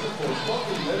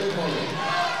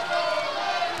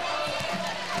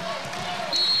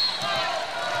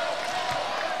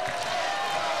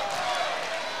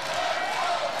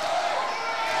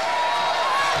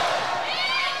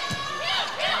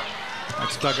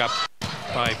 That's dug up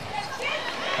by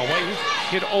Hawaii,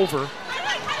 hit over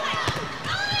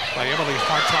by Emily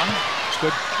Hartung.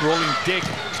 Good rolling dig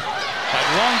by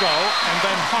Longo, and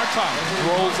then Hartung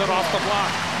rolls it off the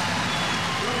block.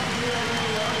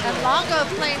 And Longo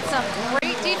playing some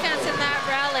great defense in that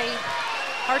rally.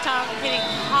 Hartung hitting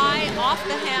high off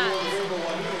the hands.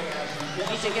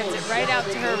 Misha gets it right out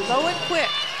to her, low and quick.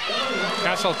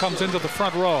 Castle comes into the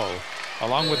front row,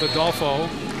 along with Adolfo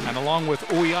and along with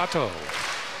Uiato.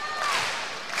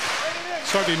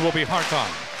 Serving will be Hartung.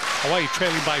 Hawaii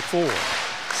trailing by 4.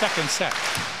 Second set.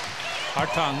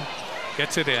 Hartung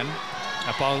gets it in.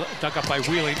 A ball dug up by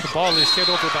Wheeling. The ball is hit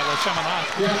over by Le Cheminant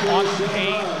on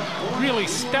a really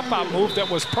step-out move that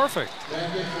was perfect.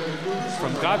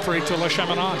 From Godfrey to Le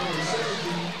Cheminant.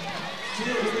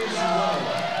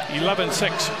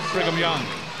 11-6, Brigham Young.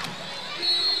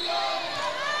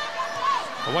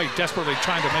 Hawaii desperately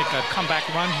trying to make a comeback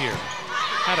run here.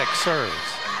 Haddock serves.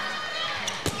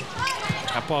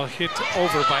 That ball hit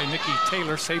over by Nikki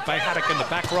Taylor, saved by Haddock in the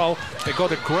back row. They go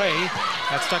to Gray.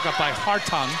 That's dug up by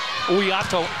Hartung.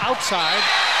 Uyato outside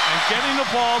and getting the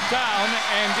ball down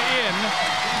and in.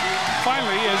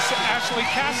 Finally is Ashley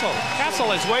Castle.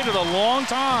 Castle has waited a long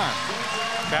time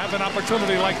to have an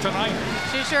opportunity like tonight.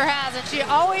 She sure has, and she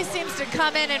always seems to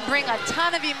come in and bring a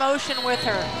ton of emotion with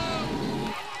her.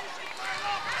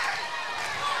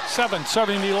 7,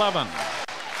 serving 11.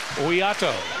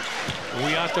 Uyato.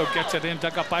 Uyato gets it in,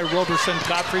 dug up by Roberson.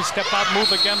 Godfrey, step out,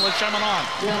 move again, LeCheminon.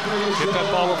 Get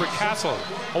that ball over Castle.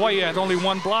 Hawaii had only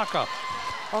one block up.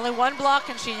 Only one block,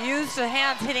 and she used the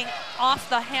hands hitting off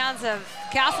the hands of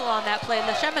Castle on that play.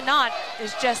 LeCheminon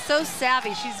is just so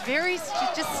savvy. She's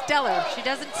just stellar. She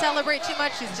doesn't celebrate too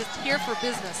much. She's just here for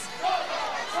business.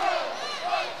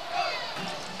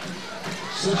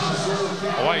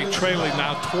 Hawaii trailing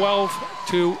now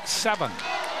 12-7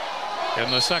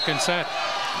 in the second set.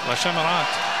 LeCheminon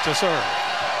to serve.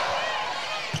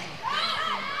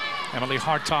 Emily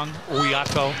Hartung,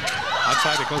 Uyato.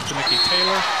 Outside it goes to Nikki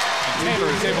Taylor. And Taylor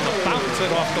is able to bounce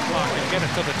it off the block and get it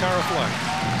to the Terraflex.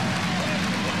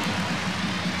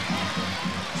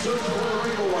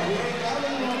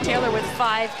 Nikki Taylor with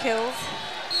 5 kills.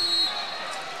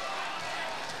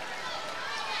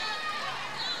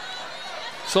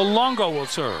 So Longo will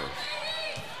serve.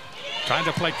 Trying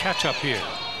to play catch up here.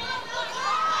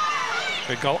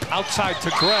 They go outside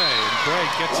to Gray, and Gray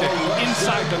gets it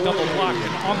inside the double block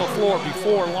and on the floor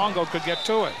before Longo could get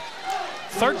to it.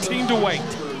 13-8.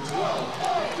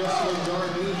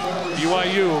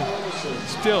 BYU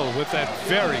still with that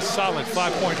very solid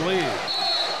 5-point lead.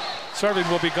 Serving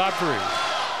will be Godfrey.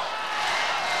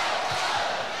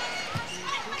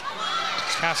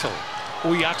 Castle.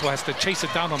 Uyato has to chase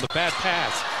it down on the bad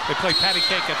pass. They play patty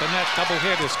cake at the net. Double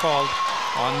hit is called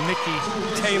on Nikki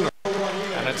Taylor.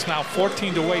 And it's now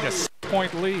 14-8, a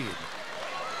 6-point lead.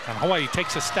 And Hawaii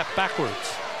takes a step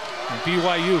backwards. And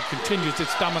BYU continues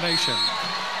its domination.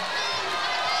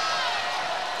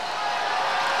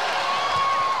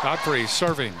 Godfrey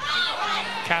serving.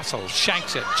 Castle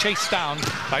shanks it, chased down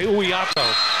by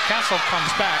Uyato. Castle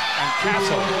comes back, and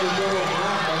Castle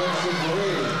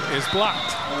is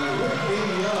blocked.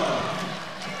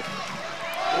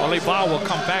 Volleyball will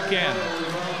come back in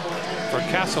for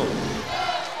Castle.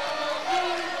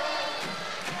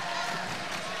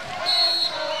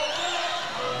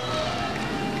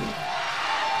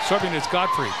 Serving is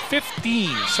Godfrey,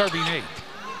 15, serving 8.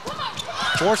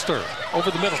 Forster over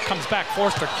the middle, comes back.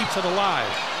 Forster keeps it alive.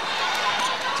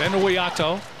 Then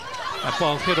Uyato. That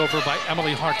ball hit over by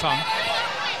Emily Hartung.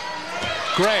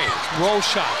 Gray, roll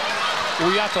shot.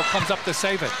 Uyato comes up to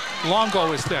save it.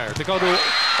 Longo is there. They go to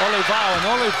Olivao, and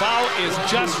Olivao is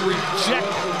just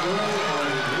rejected.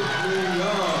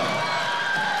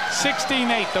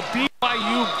 16-8. The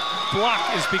BYU block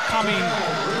is becoming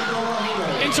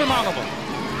insurmountable.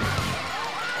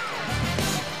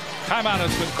 Timeout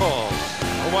has been called.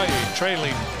 Hawaii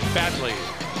trailing badly.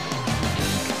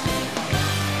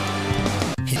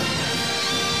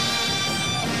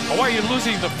 Hawaii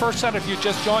losing the first set if you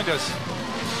just joined us,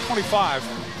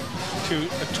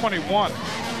 25-21.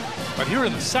 But here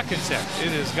in the second set,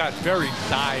 it has got very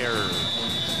dire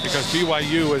because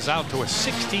BYU is out to a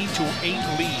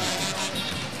 16-8 lead.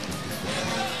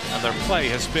 And their play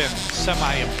has been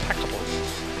semi-impeccable.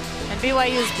 And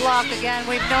BYU's block, again,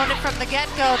 we've known it from the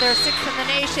get-go. They're 6th in the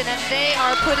nation, and they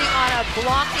are putting on a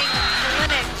blocking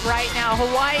clinic right now.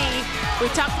 Hawaii,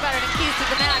 we talked about it in Keys to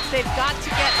the Max. They've got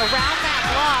to get around that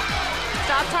block,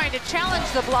 stop trying to challenge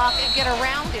the block, and get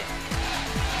around it.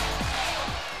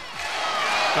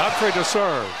 Godfrey to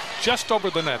serve, just over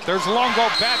the net. There's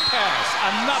Longo, bad pass.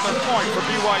 Another point for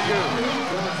BYU.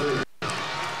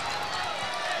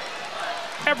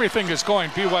 Everything is going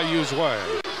BYU's way.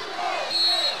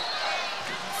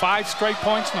 5 straight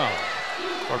points now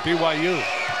for BYU.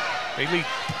 They lead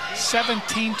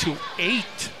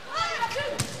 17-8.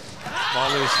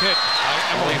 Ball is hit by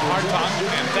Emily Hartung,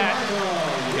 and that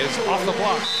is off the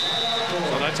block.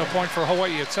 So that's a point for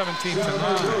Hawaii at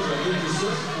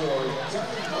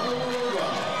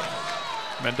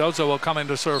 17-9. Mendoza will come in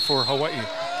to serve for Hawaii.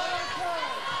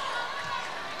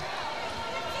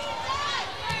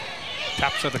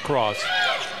 Taps at the cross.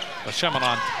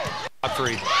 LeCheminon,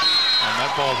 Godfrey. And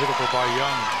that ball hit over by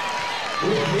Young.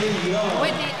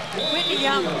 Whitney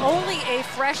Young, only a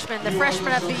freshman, the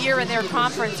freshman of the year in their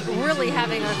conference, really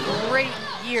having a great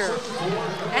year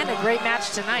and a great match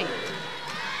tonight.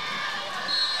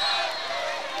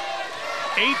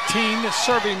 18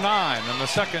 serving 9 in the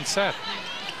second set.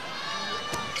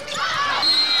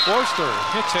 Forster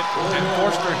hits it, and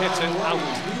Forster hits it out.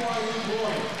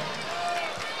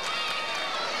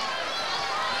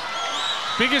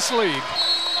 Biggest lead,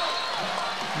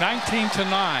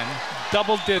 19-9,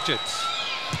 double digits.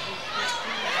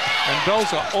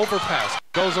 Mendoza overpass.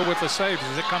 Mendoza with the save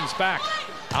as it comes back.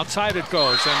 Outside it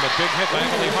goes, and the big hit by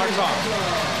Emily Hartong.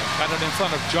 Got it in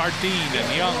front of Jardine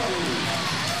and Young.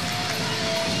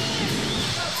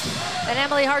 And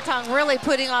Emily Hartong really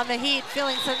putting on the heat,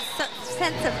 feeling some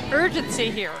sense of urgency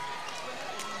here.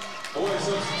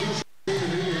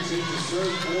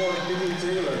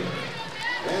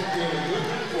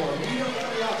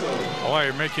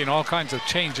 Boy, making all kinds of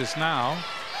changes now.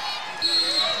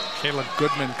 Kayla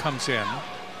Goodman comes in,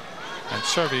 and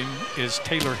serving is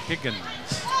Taylor Higgins.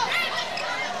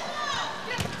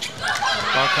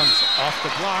 Ball comes off the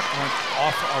block, went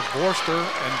off of Borster,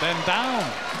 and then down.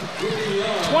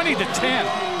 20-10.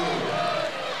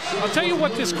 I'll tell you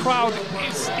what this crowd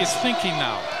is thinking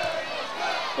now.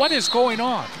 What is going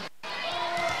on?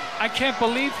 I can't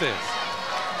believe this.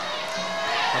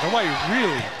 But Hawaii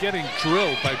really getting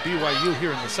drilled by BYU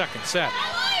here in the second set.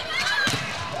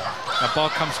 That ball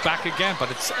comes back again,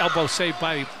 but it's elbow saved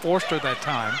by Forster that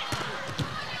time.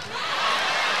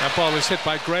 That ball is hit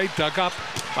by Gray, dug up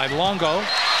by Longo,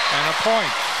 and a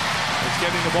point. It's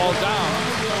getting the ball down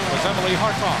was Emily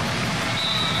Hartong.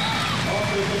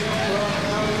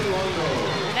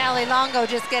 And Allie Longo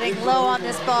just getting low on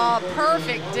this ball.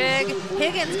 Perfect dig.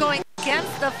 Higgins going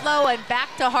against the flow and back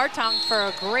to Hartong for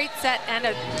a great set and,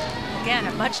 again,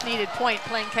 a much-needed point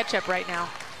playing catch-up right now.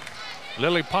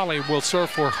 Lily Polly will serve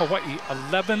for Hawaii,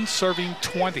 11 serving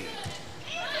 20.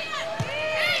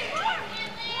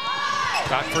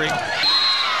 Godfrey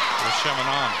with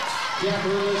Shemanon.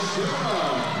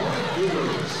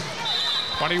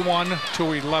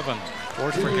 21-11.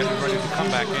 Forsberg getting ready to come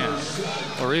back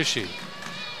in. Or is she?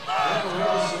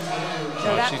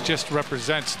 No, she just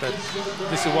represents that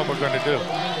this is what we're going to do,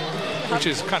 which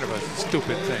is kind of a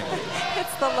stupid thing.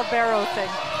 It's the libero thing.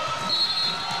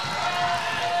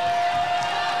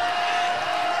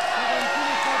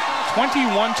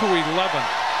 (21-11).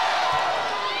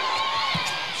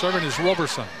 Serving is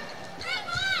Roberson.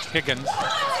 Higgins.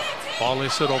 Ball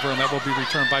is hit over, and that will be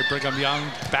returned by Brigham Young.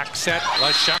 Back set.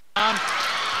 LaShawn.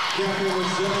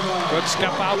 Good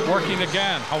step out, working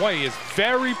again. Hawaii is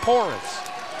very porous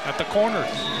at the corners.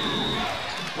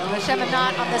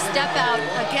 LaShawn on the step out,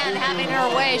 again having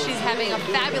her way. She's having a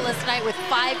fabulous night with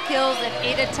 5 kills and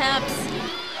 8 attempts.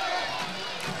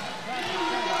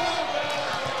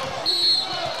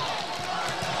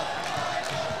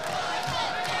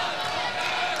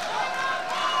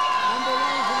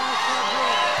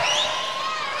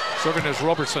 Serving is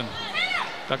Robertson.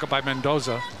 Dug up by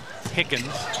Mendoza. Higgins.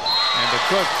 And a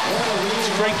good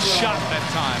straight shot that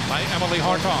time by Emily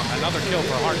Hartong. Another kill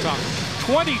for Hartong.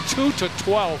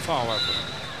 22-12, however.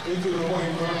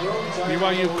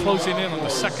 BYU closing in on the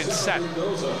second set.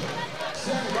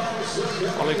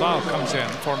 Olival comes in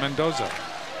for Mendoza.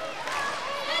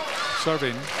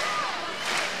 Serving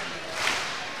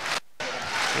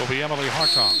will be Emily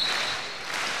Hartong.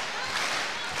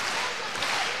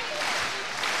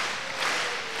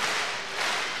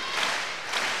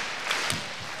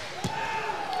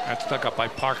 That's dug up by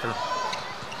Parker.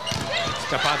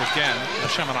 Step out again.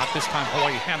 Shemanot, this time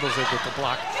Hawaii handles it with the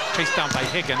block. Chased down by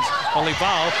Higgins.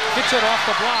 Olival hits it off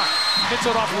the block. Hits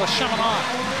it off LaShemanot.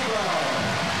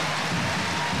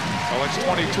 So it's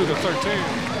 22-13.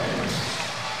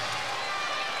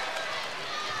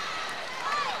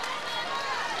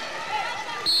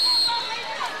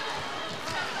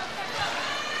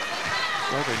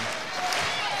 Serving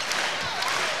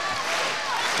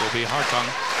will be Hartong.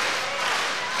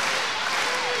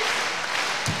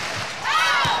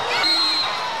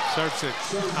 Serves it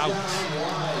out.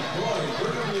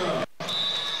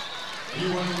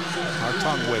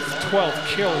 Hartong with 12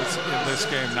 kills in this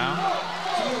game now.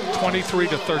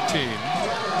 23-13.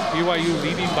 BYU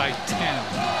leading by 10.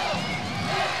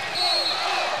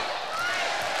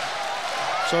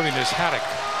 Serving is Haddock.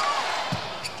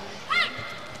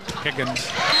 Higgins.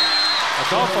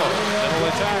 Adolfo. Middle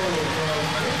attack.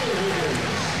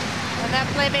 And that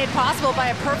play made possible by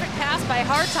a perfect pass by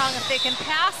Hartong. If they can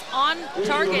pass on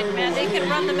target, man, they can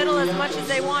run the middle as much as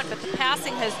they want, but the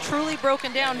passing has truly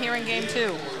broken down here in game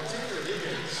 2.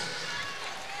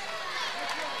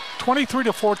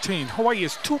 23-14. Hawaii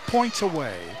is 2 points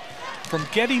away from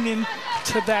getting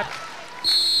into that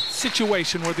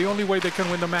situation where the only way they can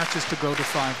win the match is to go to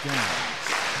 5 games.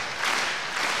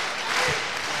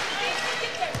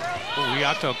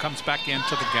 Uiato comes back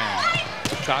into the game.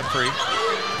 Godfrey.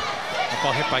 The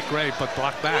ball hit by Gray, but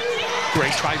blocked back.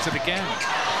 Gray tries it again.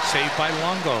 Saved by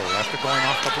Longo after going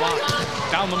off the block.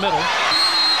 Down the middle.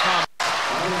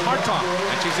 Hartong,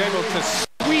 and she's able to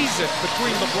squeeze it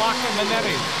between the block and the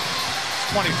netting.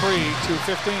 It's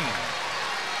 23-15.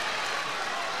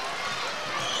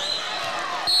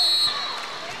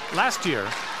 Last year,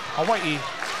 Hawaii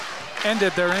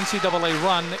ended their NCAA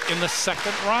run in the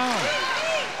second round.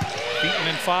 Beaten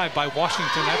in 5 by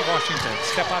Washington at Washington.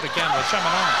 Step out again with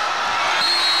Chaminade.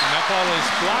 And that ball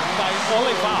is blocked by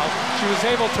Olivao. She was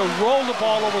able to roll the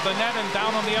ball over the net and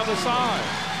down on the other side.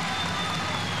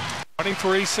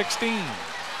 23-16.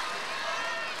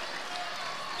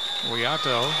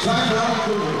 Uyato.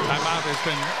 Timeout has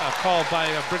been called by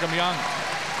Brigham Young.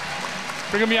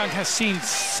 Brigham Young has seen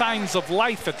signs of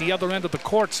life at the other end of the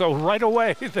court, so right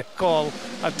away they call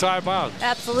a timeout.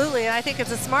 Absolutely, and I think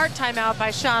it's a smart timeout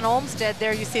by Sean Olmsted.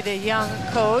 There you see the young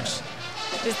coach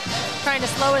just trying to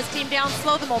slow his team down,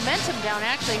 slow the momentum down.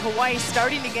 Actually, Hawaii's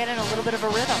starting to get in a little bit of a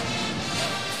rhythm.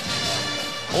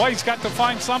 Hawaii's got to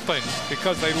find something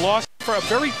because they lost for a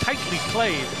very tightly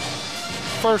played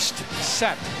first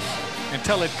set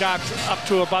until it got up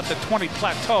to about the 20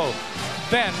 plateau.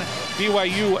 Then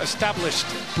BYU established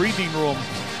breathing room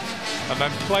and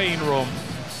then playing room,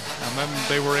 and then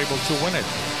they were able to win it.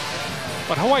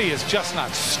 But Hawaii is just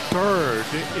not stirred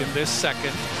in this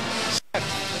second set.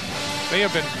 They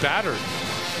have been battered.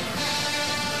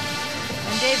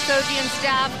 And Dave Shoji and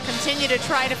staff continue to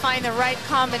try to find the right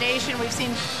combination. We've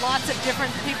seen lots of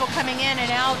different people coming in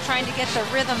and out, trying to get the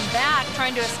rhythm back,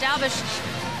 trying to establish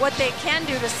what they can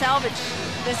do to salvage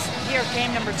this here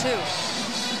game number 2.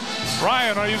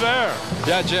 Ryan, are you there?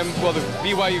 Yeah, Jim. Well, the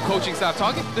BYU coaching staff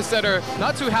talking to the setter,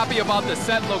 not too happy about the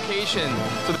set location.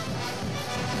 So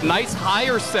nice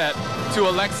higher set to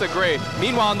Alexa Gray.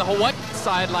 Meanwhile, on the Hawaii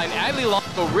sideline, Adley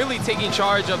Longo really taking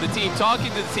charge of the team,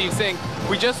 talking to the team, saying,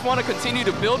 we just want to continue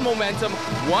to build momentum,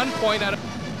 1 point out of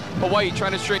Hawaii,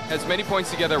 trying to string as many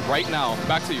points together right now.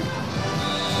 Back to you.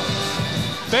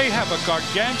 They have a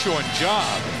gargantuan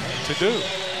job to do.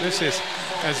 This is,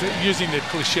 as using the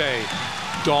cliche,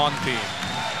 daunting.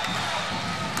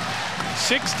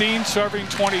 16 serving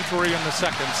 23 in the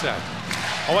second set.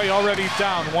 Hawaii already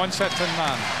down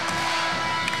 1-0.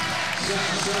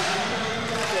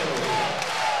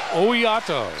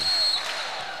 Uyato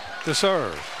to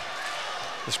serve.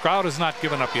 This crowd has not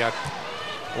given up yet.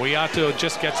 Uyato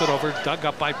just gets it over, dug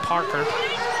up by Parker.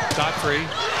 Godfrey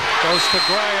goes to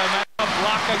Gray, and that's a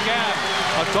block again.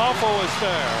 Adolfo is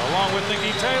there, along with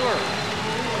Nikki Taylor.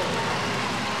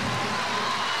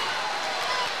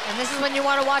 And this is when you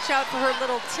want to watch out for her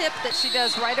little tip that she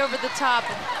does right over the top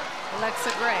of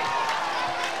Alexa Gray.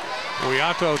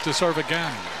 Uyato to serve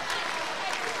again.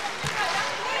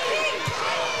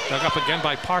 Dug up again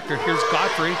by Parker. Here's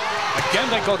Godfrey. Again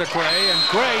they go to Gray, and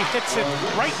Gray hits it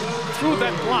right through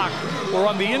that block, or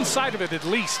on the inside of it at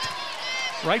least.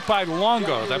 Right by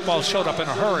Longo. That ball showed up in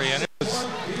a hurry, and it was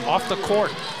off the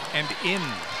court and in.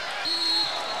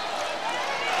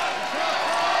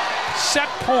 Set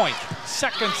point,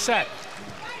 second set.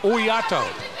 Uyato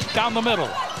down the middle.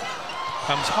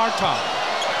 Comes Hartong.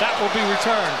 That will be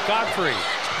returned. Godfrey.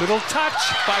 Little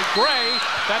touch by Gray.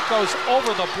 That goes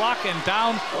over the block and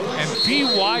down. And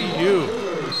BYU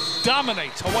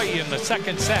dominates Hawaii in the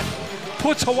second set.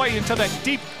 Puts Hawaii into that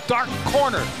deep, dark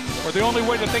corner where the only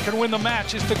way that they can win the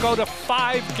match is to go to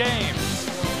 5 games.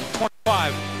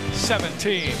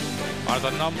 25-17 are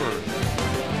the numbers.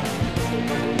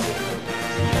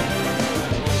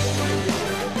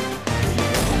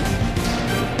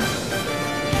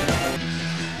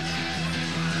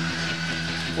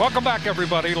 Welcome back,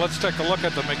 everybody. Let's take a look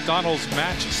at the McDonald's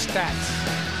match stats.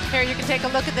 Here you can take a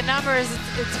look at the numbers.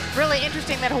 It's really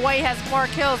interesting that Hawaii has more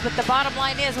kills, but the bottom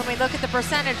line is when we look at the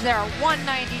percentage, there are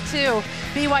 192.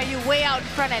 BYU way out in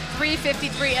front at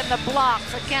 353, and the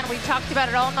blocks. Again, we talked about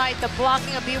it all night. The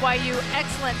blocking of BYU,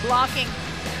 excellent blocking.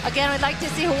 Again, we'd like to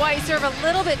see Hawaii serve a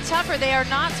little bit tougher. They are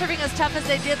not serving as tough as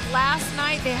they did last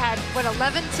night. They had, what,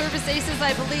 11 service aces,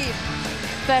 I believe.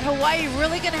 But Hawaii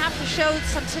really going to have to show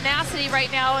some tenacity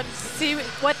right now and see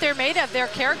what they're made of, their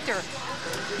character.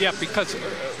 Yeah, because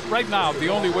right now, the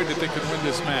only way that they can win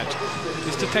this match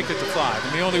is to take it to 5.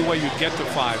 And the only way you get to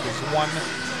 5 is 1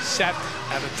 set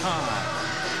at a time.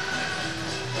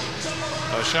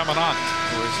 Chaminade,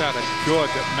 who has had a good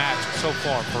match so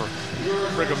far for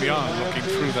Brigham Young, looking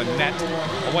through the net.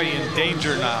 Hawaii in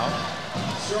danger now,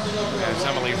 as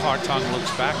Emily Hartong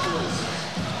looks back.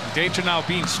 Danger now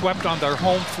being swept on their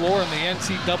home floor in the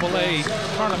NCAA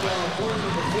tournament.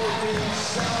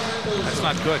 That's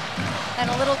not good. And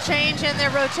a little change in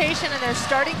their rotation and their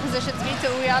starting positions. Mita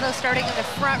Uyato starting in the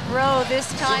front row, this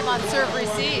time on serve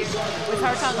receive, with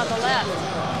Hartong on the left.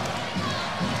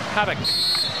 Haddock.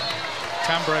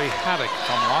 Tambre Haddock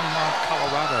from Longmont,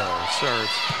 Colorado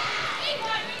serves.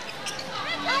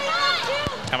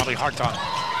 Emily Hartung.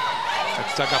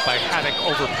 It's dug up by Haddock,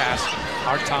 overpass.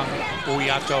 Hartung,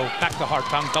 Uyato, back to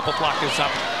Hartung. Double block is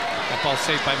up. That ball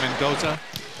saved by Mendoza.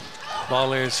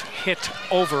 Ball is hit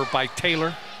over by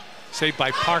Taylor. Saved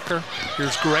by Parker.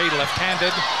 Here's Gray,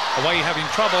 left-handed. Hawaii having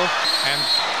trouble. And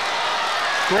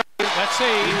Gray, let's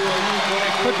see,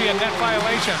 it could be a net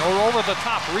violation or over the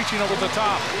top, reaching over the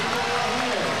top.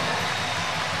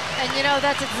 And you know,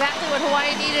 that's exactly what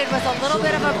Hawaii needed, was a little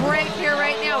bit of a break here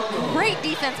right now. Great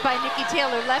defense by Nikki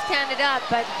Taylor, left-handed up,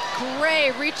 but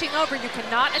Gray reaching over. You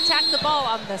cannot attack the ball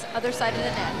on this other side of the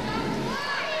net.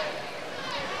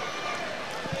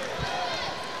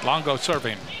 Longo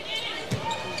serving.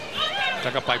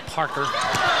 Dug up by Parker.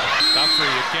 Godfrey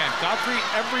again. Godfrey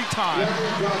every time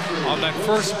on that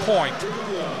first point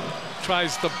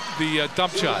tries the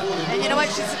dump shot. And you know what?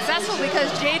 She's successful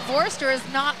because Jade Forster is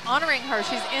not honoring her.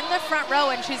 She's in the front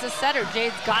row and she's a setter.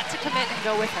 Jade's got to commit and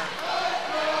go with her.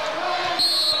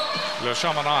 Le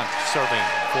Chamanon serving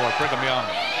for Brigham Young.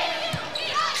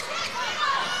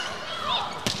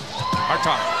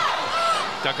 Hartung.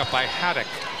 Dug up by Haddock.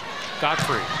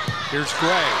 Godfrey. Here's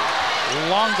Gray.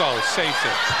 Longo saves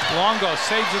it. Longo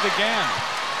saves it again.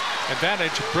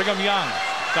 Advantage, Brigham Young.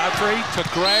 Godfrey to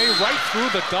Gray, right through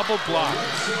the double block.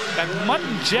 That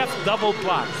Mutton Jeff double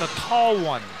block, the tall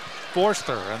one,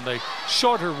 Forster, and the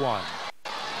shorter one,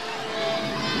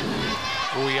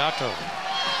 Uyato.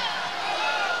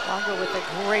 Longo with a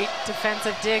great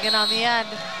defensive dig in on the end.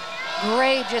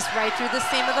 Gray just right through the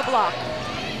seam of the block.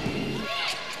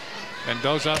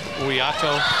 Mendoza,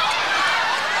 Uyato.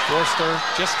 Forster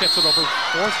just gets it over.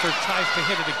 Forster tries to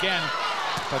hit it again,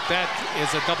 but that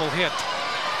is a double hit.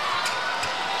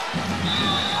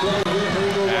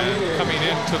 And coming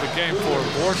into the game for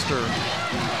Forster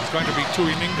is going to be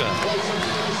Tuininga.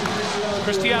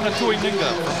 Christiana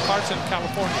Tuininga from Carson,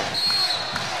 California.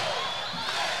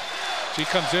 She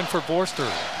comes in for Forster.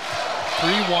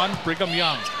 3-1, Brigham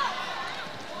Young.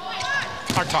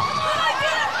 Hartung.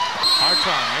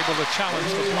 Hartung able to challenge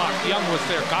the block. Young was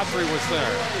there, Godfrey was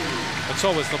there, and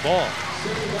so was the ball.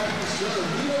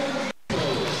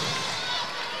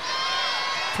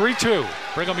 3-2,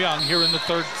 Brigham Young here in the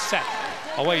third set.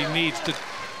 Hawaii needs to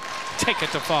take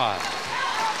it to 5.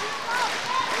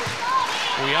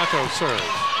 Uyato serves.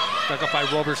 Dug up by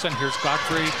Roberson. Here's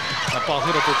Godfrey. That ball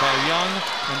hit over by Young.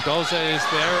 Mendoza is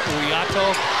there.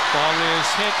 Uyato. Ball is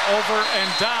hit over and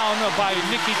down by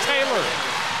Nikki Taylor.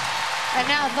 And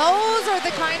now those are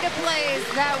the kind of plays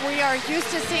that we are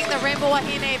used to seeing the Rainbow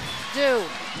Wahine do.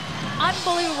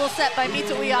 Unbelievable set by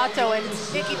Mita Uyato, and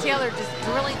Nikki Taylor just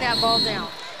drilling that ball down.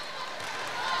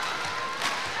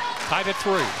 Tied at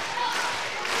 3.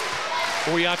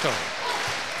 Uyato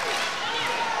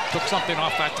took something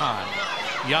off that time.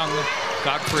 Young,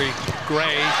 Godfrey,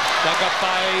 Gray, dug up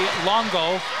by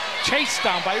Longo, chased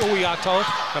down by Uyato.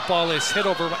 The ball is hit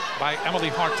over by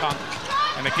Emily Hartung,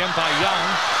 and again by Young.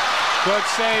 Good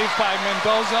save by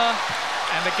Mendoza,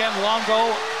 and again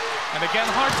Longo, and again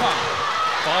Hartung.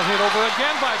 Ball hit over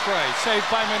again by Gray, saved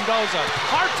by Mendoza.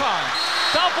 Hartung,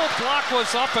 double block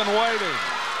was up and waiting.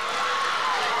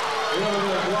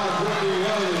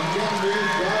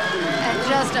 And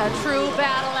just a true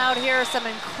battle out here. Some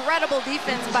incredible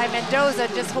defense by Mendoza.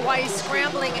 Just Hawaii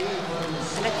scrambling.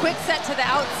 And a quick set to the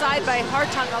outside by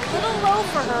Hartung. A little low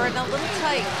for her and a little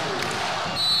tight.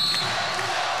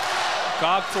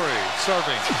 Godfrey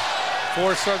serving.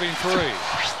 4 serving 3.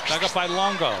 Dug up by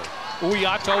Longo.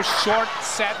 Uyato, short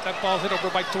set. That ball hit over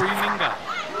by Tuininga.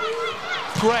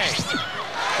 Gray.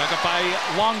 Dug up by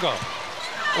Longo.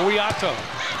 Uyato.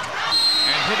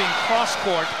 And hitting cross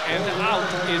court and out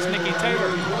is Nikki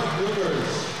Taylor.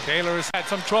 Taylor has had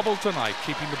some trouble tonight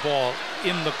keeping the ball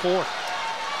in the court.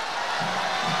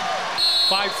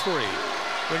 5-3.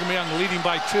 Brigham Young leading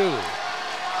by 2.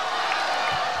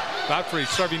 Godfrey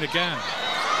serving again.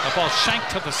 The ball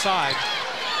shanked to the side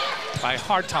by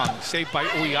Hartung, saved by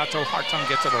Uyato. Hartung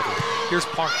gets it over. Here's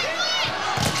Parker.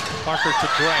 Parker to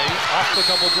Gray, off the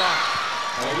double block.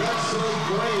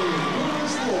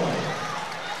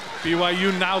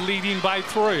 BYU now leading by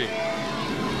 3.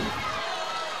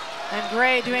 And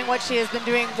Gray doing what she has been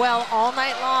doing well all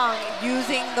night long,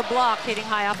 using the block, hitting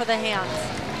high off of the hands.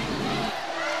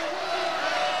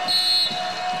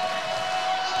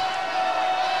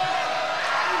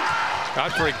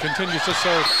 Godfrey continues to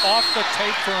serve off the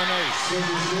tape for an ace.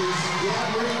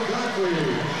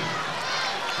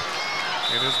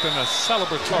 It has been a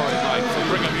celebratory night for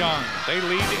Brigham Young. They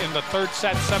lead in the third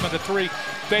set, 7-3.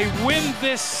 They win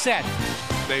this set.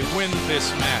 They win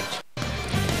this match.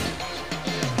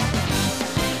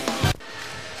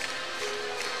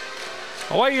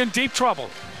 Hawaii in deep trouble.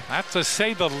 That's to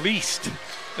say the least.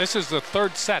 This is the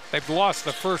third set. They've lost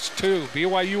the first two.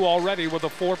 BYU already with a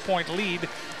 4-point lead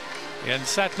in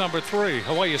set number 3.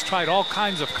 Hawaii has tried all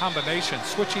kinds of combinations,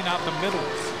 switching out the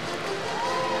middles.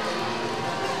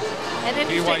 And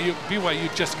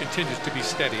BYU just continues to be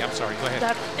steady. I'm sorry, go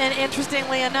ahead. And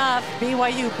interestingly enough,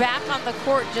 BYU back on the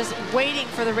court, just waiting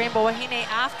for the Rainbow Wahine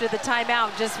after the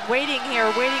timeout, just waiting here,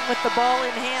 waiting with the ball in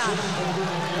hand.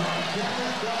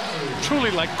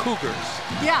 Truly like Cougars.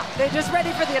 Yeah, they're just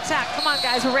ready for the attack. Come on,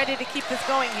 guys, we're ready to keep this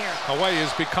going here. Hawaii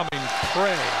is becoming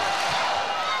prey.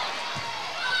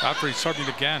 Godfrey serving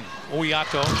again.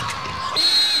 Uiato.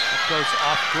 That goes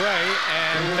off Gray,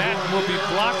 and that will be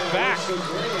blocked back.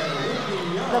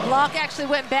 The block actually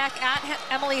went back at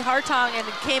Emily Hartong and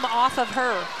came off of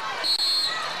her.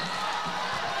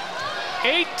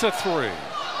 8-3.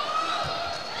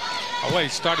 Hawaii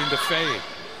starting to fade.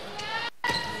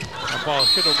 The ball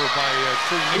hit over by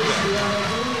Triniga.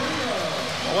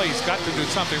 Hawaii's got to do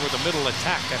something with the middle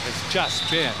attack that has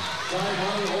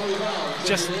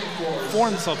just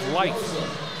forms of life.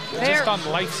 Just on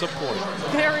life support.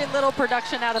 Very little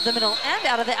production out of the middle and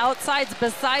out of the outsides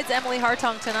besides Emily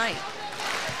Hartong tonight.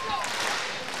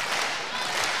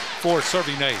 4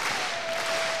 serving 8.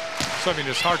 Serving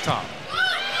is Hartong.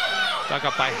 Dug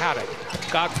up by Haddock.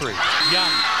 Godfrey.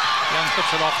 Young. Young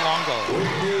puts it off Longo.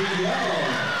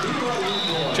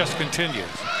 Just continues.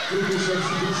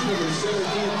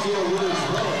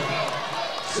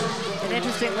 And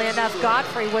interestingly enough,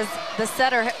 Godfrey was the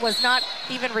setter, was not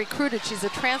even recruited. She's a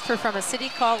transfer from a city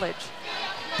college.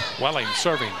 Welling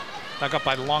serving. Dug up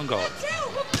by Longo.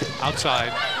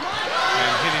 Outside.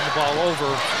 And hitting the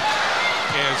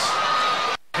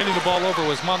ball over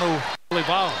was Manu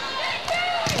Olival.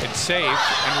 It's saved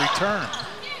and returned.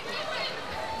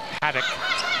 Haddock.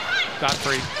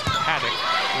 Godfrey. Haddock.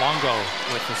 Longo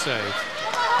with the save.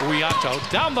 Uiato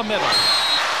down the middle.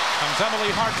 Comes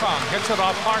Emily Hartong. Hits it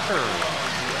off Parker.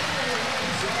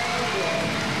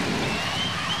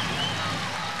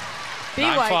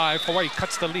 BYU. 9-5. Hawaii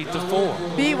cuts the lead to 4.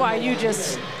 BYU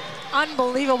just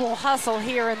unbelievable hustle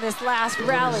here in this last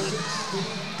rally.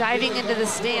 Diving into the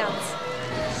stands.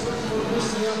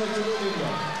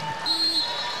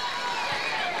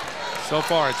 So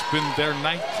far, it's been their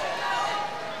night.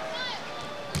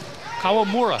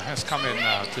 Kawamura has come in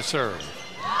now to serve.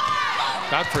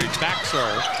 Godfrey back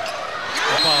serve.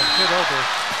 The ball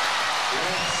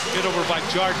hit over by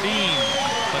Jardine,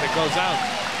 but it goes out.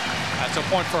 That's a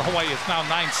point for Hawaii. It's now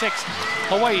 9-6.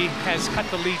 Hawaii has cut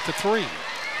the lead to 3.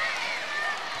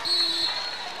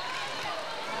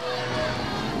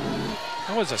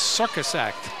 That was a circus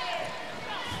act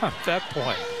at that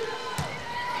point.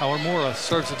 Kawamura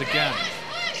serves it again.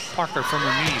 Parker from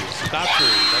her knees.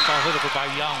 Godfrey, that ball hit over by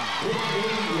Young.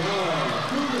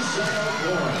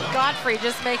 Godfrey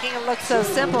just making it look so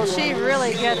simple. She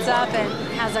really gets up and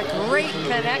has a great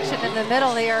connection in the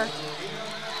middle here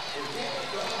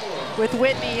with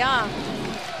Whitney Young.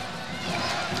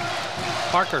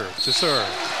 Parker to serve.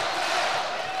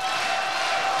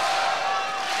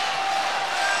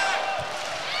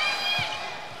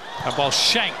 That ball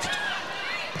shanked.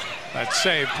 That's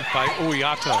saved by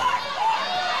Uiato.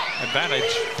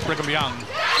 Advantage, Brigham Young.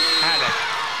 Haddock.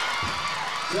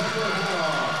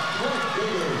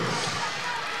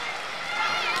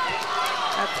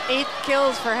 That's 8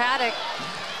 kills for Haddock.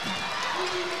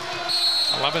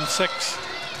 11-6.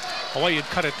 Hawaii had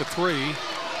cut it to 3.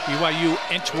 BYU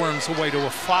inchworms away to a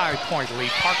 5-point lead.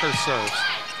 Parker serves.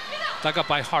 Dug up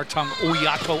by Hartong.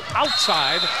 Uiato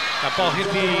outside. That ball hit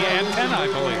the antenna, I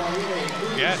believe.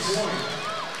 Yes.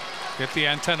 Hit the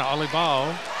antenna.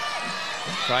 Olival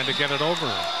trying to get it over.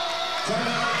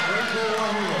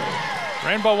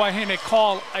 Rainbow Wahine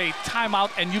call a timeout,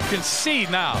 and you can see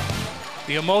now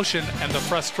the emotion and the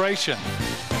frustration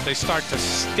as they start to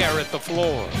stare at the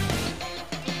floor.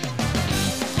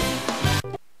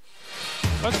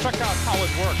 Let's check out how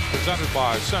it works, presented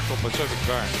by Central Pacific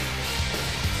Bank.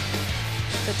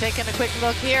 So taking a quick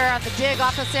look here on the dig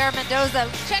off of Sarah Mendoza.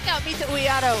 Check out Mita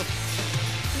Uiato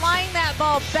flying that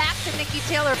ball back to Nikki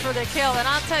Taylor for the kill. And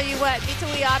I'll tell you what, Mita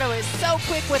Uiato is so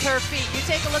quick with her feet. You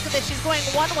take a look at this, she's going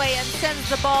one way and sends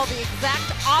the ball the exact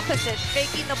opposite,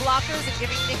 faking the blockers and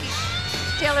giving Nikki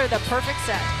Taylor the perfect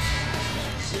set.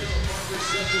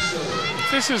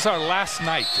 This is our last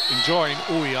night enjoying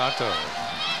Uiato.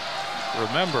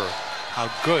 Remember how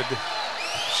good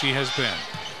she has been.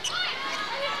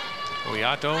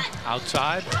 Uiato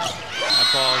outside. That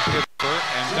ball hit her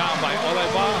and down by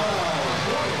Olival.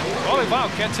 Olival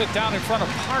gets it down in front of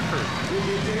Parker.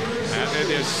 And it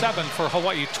is 7 for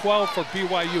Hawaii, 12 for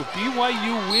BYU.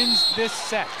 BYU wins this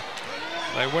set.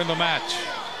 They win the match.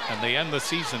 And they end the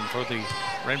season for the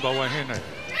Rainbow Wahine.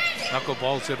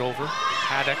 Knuckleballs it over.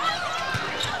 Haddock.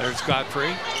 There's Godfrey.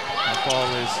 That ball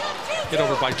is hit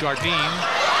over by Jardine.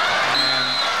 And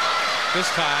this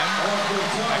time,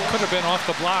 that could have been off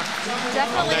the block.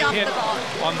 Definitely off the ball.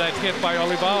 On that hit by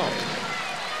Olival.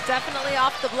 Definitely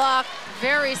off the block.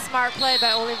 Very smart play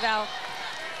by Olival.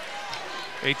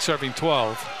 8 serving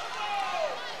 12.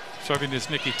 Serving is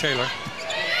Nikki Taylor.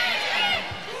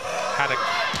 Haddock,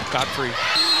 Godfrey.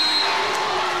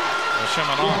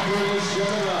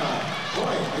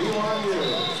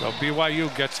 So BYU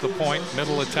gets the point.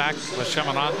 Middle attack,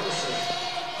 Lechemanon.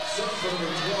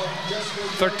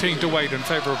 13-8 in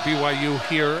favor of BYU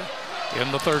here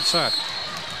in the third set.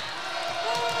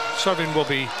 Serving will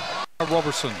be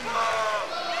Roberson.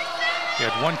 He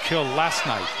had 1 kill last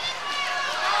night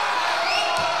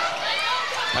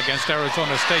against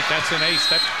Arizona State. That's an ace.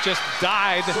 That just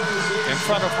died in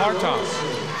front of Hartung.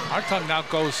 Hartung now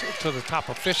goes to the top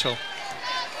official.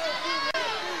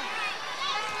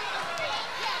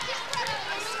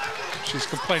 She's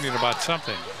complaining about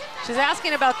something. She's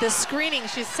asking about the screening.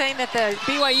 She's saying that the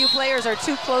BYU players are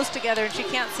too close together and she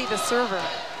can't see the server.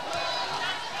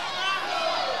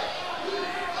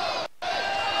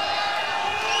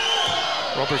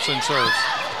 Robertson serves.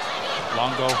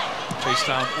 Longo, chase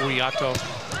down Uyato.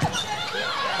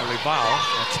 Olival,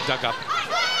 that's dug up.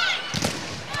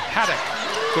 Haddock,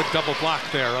 good double block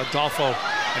there. Adolfo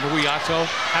and Uyato.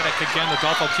 Haddock again,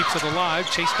 Adolfo keeps it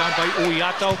alive. Chased down by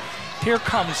Uyato. Here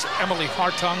comes Emily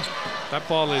Hartung. That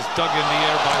ball is dug in the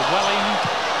air by Welling.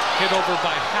 Hit over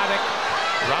by Haddock.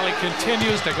 Rally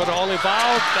continues. They go to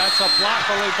Olival. That's a block.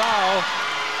 Olival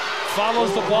follows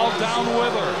the ball down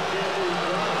with her.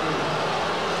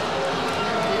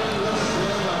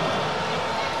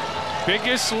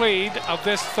 Biggest lead of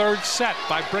this third set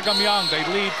by Brigham Young. They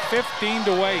lead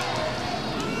 15-8.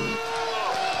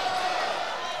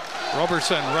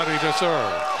 Roberson ready to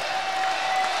serve.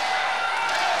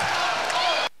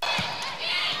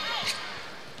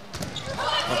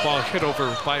 The ball hit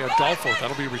over by Adolfo.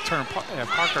 That'll be returned.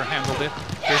 Parker handled it.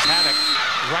 Here's Haddock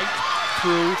right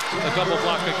through the double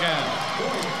block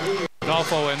again.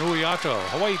 Adolfo and Uyato.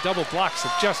 Hawaii double blocks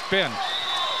have just been,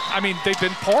 they've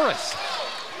been porous.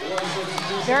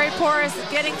 Very porous,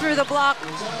 getting through the block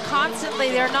constantly.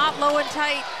 They're not low and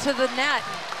tight to the net.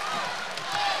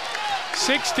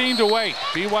 16-8.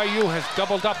 BYU has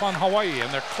doubled up on Hawaii,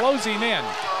 and they're closing in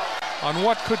on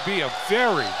what could be a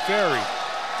very, very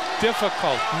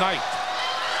difficult night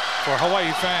for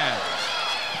Hawaii fans.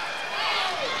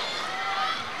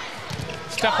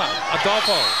 Step up,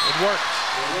 Adolfo, it works.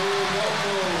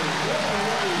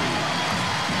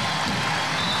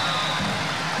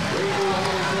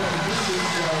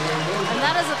 And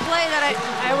that is a play that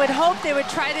I would hope they would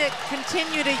try to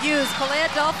continue to use. Kalea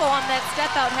Adolfo on that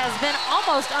step out has been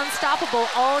almost unstoppable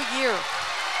all year.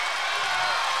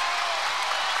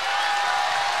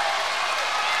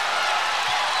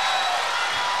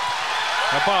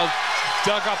 The ball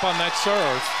dug up on that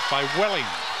serve by Welling.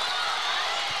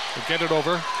 To get it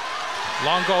over.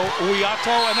 Longo,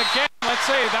 Uyato, and again, let's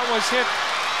say that was hit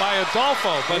by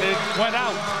Adolfo, but it went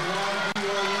out.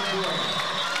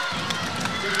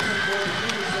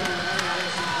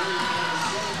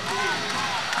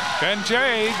 Ben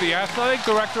Jay, the athletic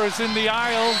director, is in the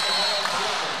aisle,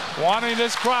 wanting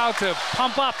this crowd to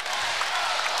pump up.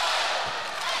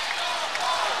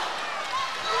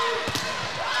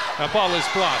 That ball is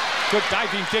blocked. Good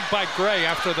diving dig by Gray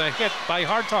after the hit by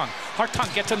Hartung. Hartung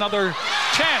gets another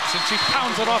chance, and she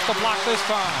pounds it off the block this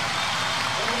time.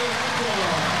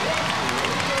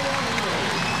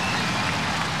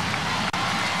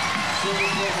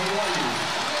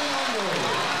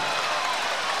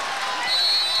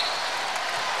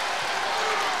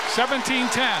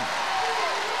 (17-10).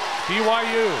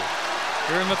 BYU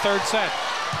here in the third set.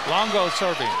 Longo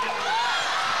serving.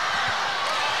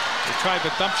 They tried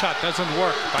the dump shot, doesn't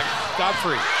work by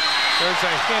Godfrey. There's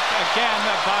a hit again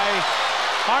by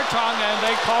Hartung, and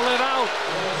they call it out.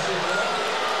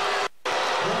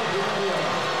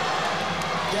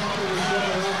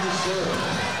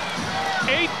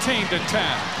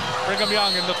 18-10. Brigham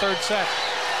Young in the third set.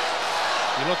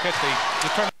 You look at the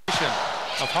determination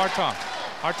of Hartung.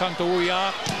 Hartung to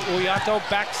Uyato,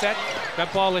 back set.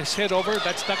 That ball is hit over.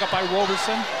 That's stuck up by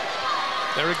Roberson.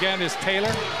 There again is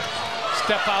Taylor.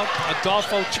 Step out,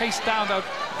 Adolfo chased down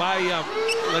by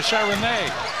LeCharonnais.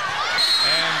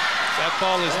 And that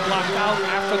ball is blocked out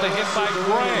after the hit by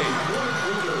Gray.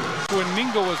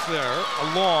 Kuninga was there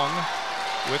along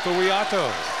with Uyato.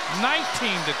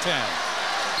 19-10.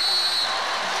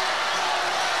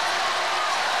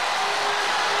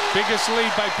 Biggest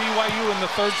lead by BYU in the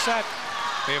third set.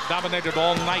 They have dominated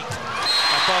all night.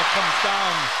 That That ball comes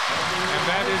down, and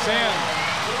that is in.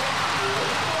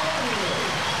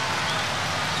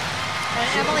 And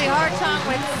Emily Hartong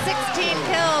with 16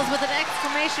 kills with an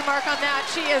exclamation mark on that.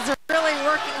 She is really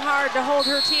working hard to hold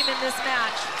her team in this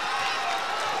match.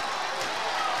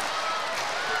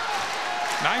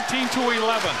 19-11.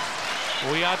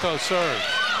 Uyato serves.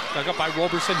 Dug up by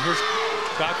Roberson. Here's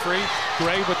Godfrey.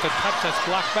 Gray with the touch that's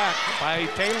blocked back by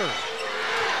Taylor.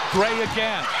 Gray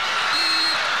again.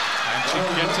 And she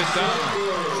gets it done.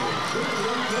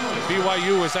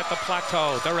 BYU is at the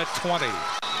plateau. They're at 20.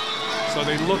 So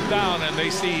they look down and they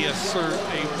see a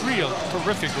real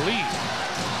terrific lead.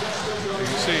 You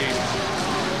see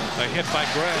a hit by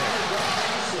Gray.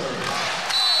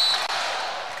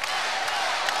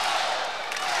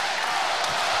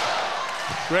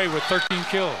 Gray with 13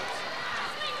 kills.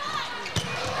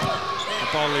 The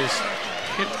ball is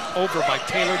hit over by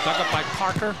Taylor, dug up by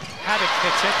Parker. Haddock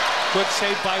hits it. Good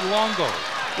save by Longo.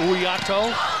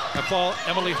 Uyato. That ball,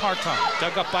 Emily Hartong.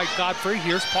 Dug up by Godfrey.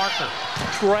 Here's Parker.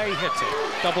 Gray hits it.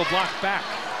 Double block back.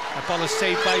 That ball is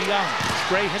saved by Young.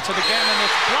 Gray hits it again, and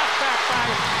it's blocked back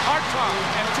by Hartong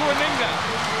and Tuaninga.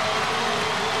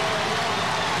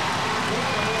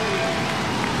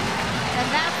 And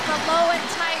that's the low and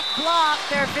tight block.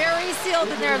 They're very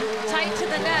sealed and they're tight to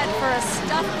the net for a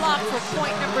stuff block for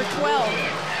point number 12.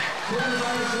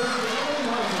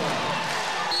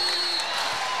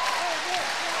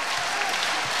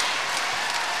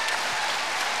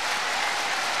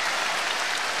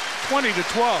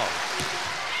 20-12.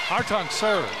 Hartong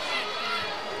serves.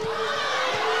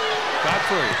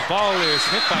 Godfrey, ball is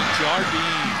hit by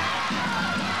Jardine.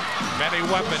 Many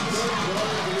weapons.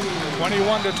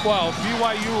 21-12.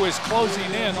 BYU is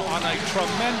closing in on a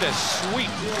tremendous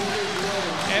sweep,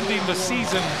 ending the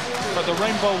season for the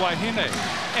Rainbow Wahine,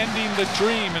 ending the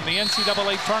dream in the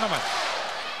NCAA tournament,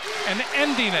 and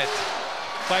ending it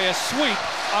by a sweep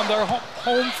on their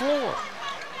home floor.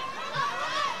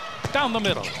 Down the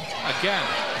middle. Again,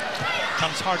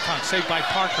 comes Hartong, saved by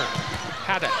Parker.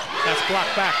 Haddock, that's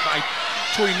blocked back by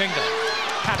Tuininga.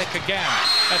 Haddock again,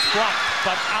 that's blocked,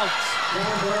 but out.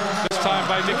 This time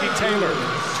by Nikki Taylor,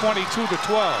 22-12.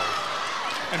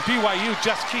 And BYU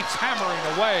just keeps hammering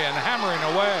away and hammering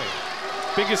away.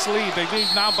 Biggest lead, they lead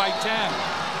now by 10.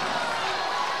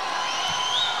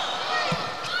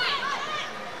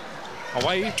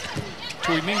 Away,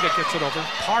 Tuininga gets it over.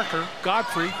 Parker,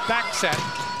 Godfrey, back set.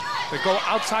 They go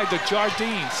outside the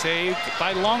Jardine, saved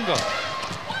by Longo.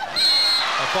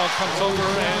 The ball comes over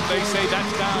and they say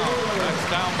that's down. That's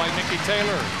down by Nikki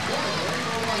Taylor.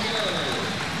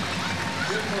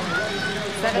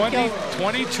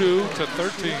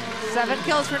 22-13. 7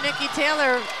 kills for Nikki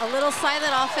Taylor. A little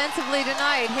silent offensively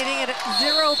tonight, hitting it at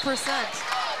 0%.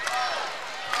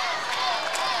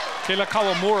 Kayla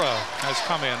Kawamura has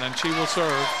come in and she will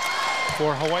serve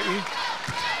for Hawaii.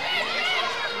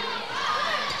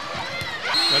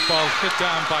 That ball hit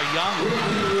down by Young.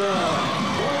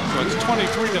 So it's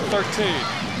 23-13.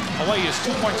 Hawaii is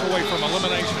 2 points away from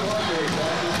elimination.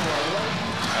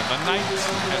 And the Knights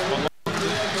has belonged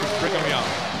to Brigham Young.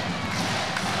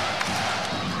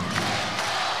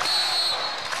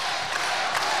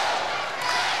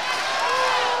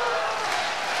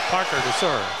 Parker to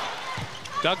serve.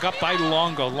 Dug up by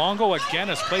Longo. Longo again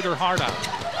has played her heart out.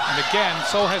 And again,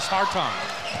 so has Hartong.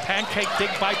 Pancake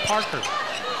dig by Parker.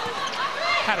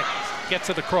 Haddock gets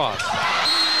it across.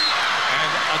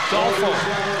 And Adolfo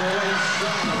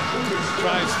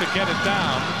tries to get it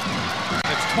down.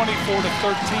 It's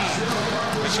 24-13.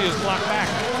 And she is blocked back.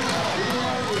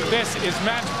 This is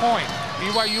match point.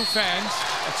 BYU fans,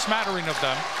 a smattering of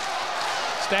them,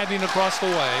 standing across the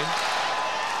way.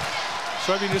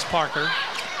 Serving is Parker.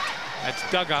 That's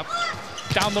dug up,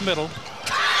 down the middle.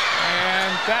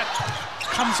 And that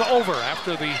comes over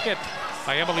after the hit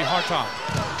by Emily Hartong.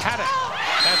 Haddock.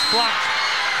 That's blocked,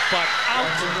 but out,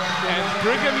 and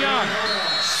Brigham Young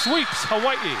sweeps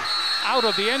Hawaii out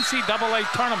of the NCAA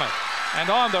tournament and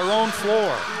on their own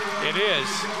floor. It is,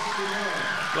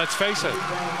 let's face it,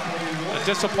 a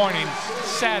disappointing,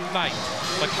 sad night,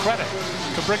 but credit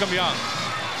to Brigham Young.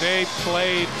 They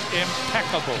played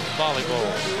impeccable volleyball.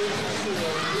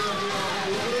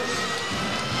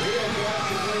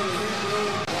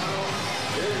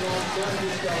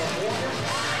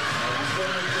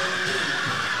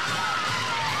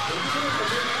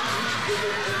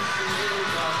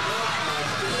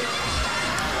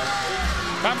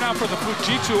 Time now for the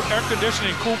Fujitsu air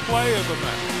conditioning cool play of the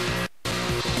match.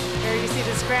 Here you see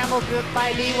the scramble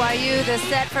by BYU, the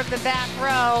set from the back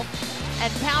row,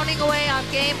 and pounding away on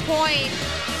game point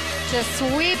to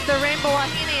sweep the Rainbow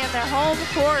Wahine in their home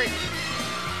court.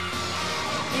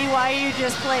 BYU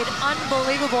just played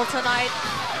unbelievable tonight.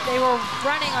 They were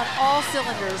running on all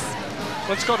cylinders.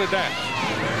 Let's go to Dan.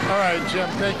 All right, Jim,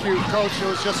 thank you. Coach, it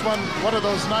was just one of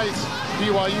those nights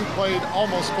BYU played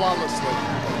almost flawlessly.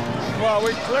 Well,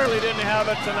 we clearly didn't have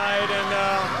it tonight, and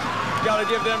got to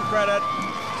give them credit.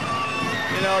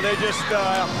 You know, they just,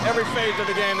 every phase of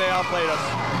the game, they outplayed us.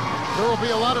 There will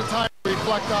be a lot of time to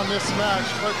reflect on this match,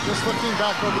 but just looking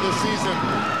back over the season,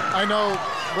 I know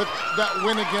with that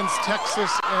win against Texas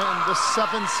and the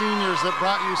 7 seniors that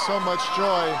brought you so much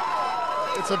joy,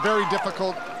 it's a very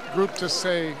difficult group to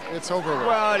say it's over with.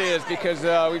 Well, it is, because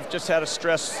we've just had a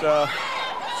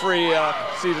stress-free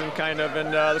season, kind of,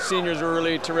 and the seniors were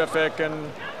really terrific and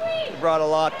brought a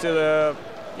lot to the,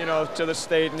 you know, to the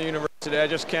state and the university. I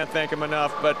just can't thank them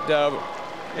enough, but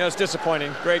you know, it's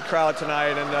disappointing. Great crowd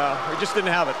tonight, and we just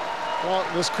didn't have it. Well,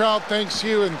 this crowd thanks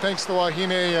you and thanks the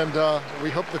Wahine, and we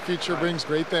hope the future brings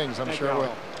great things. I'm sure it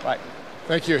will. Bye.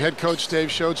 Thank you, head coach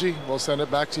Dave Shoji. We'll send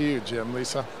it back to you, Jim,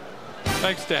 Lisa.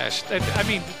 Thanks, Dash. I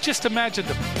mean, just imagine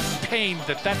the pain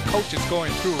that coach is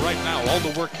going through right now, all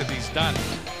the work that he's done.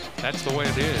 That's the way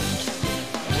it is.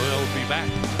 We'll be back.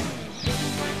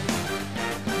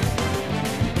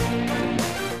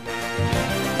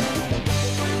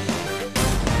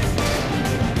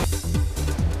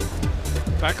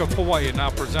 Bank of Hawaii now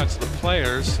presents the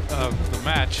players of the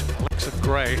match. Alexa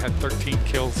Gray had 13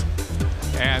 kills,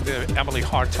 and Emily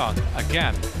Hartog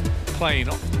again playing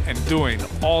and doing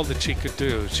all that she could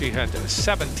do. She had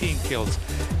 17 kills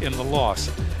in the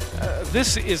loss.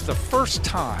 This is the first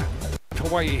time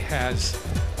Hawaii has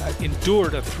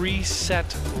endured a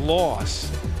 3-set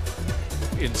loss.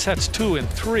 In sets 2 and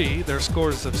 3, their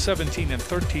scores of 17 and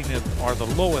 13 are the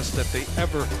lowest that they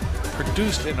ever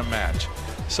produced in a match.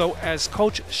 So as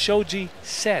Coach Shoji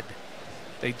said,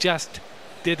 they just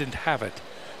didn't have it,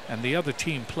 and the other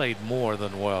team played more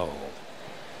than well.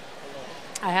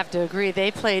 I have to agree. They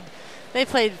played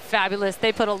fabulous.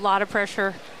 They put a lot of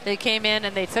pressure. They came in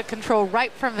and they took control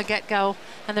right from the get-go,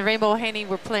 and the Rainbow Wahine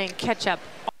were playing catch-up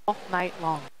all night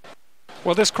long.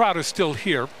 Well, this crowd is still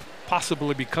here,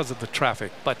 possibly because of the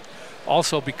traffic, but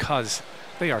also because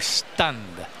they are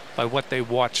stunned by what they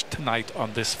watched tonight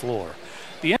on this floor.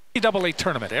 The NCAA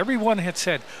tournament, everyone had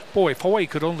said, boy, if Hawaii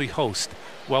could only host.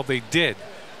 Well, they did.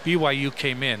 BYU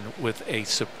came in with a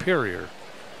superior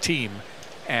team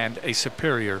and a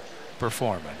superior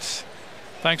performance.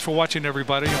 Thanks for watching,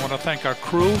 everybody. I want to thank our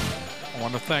crew. I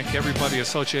want to thank everybody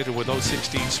associated with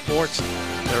 016 Sports.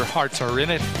 Their hearts are in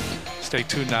it. Stay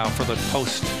tuned now for the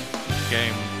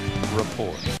post-game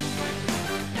report.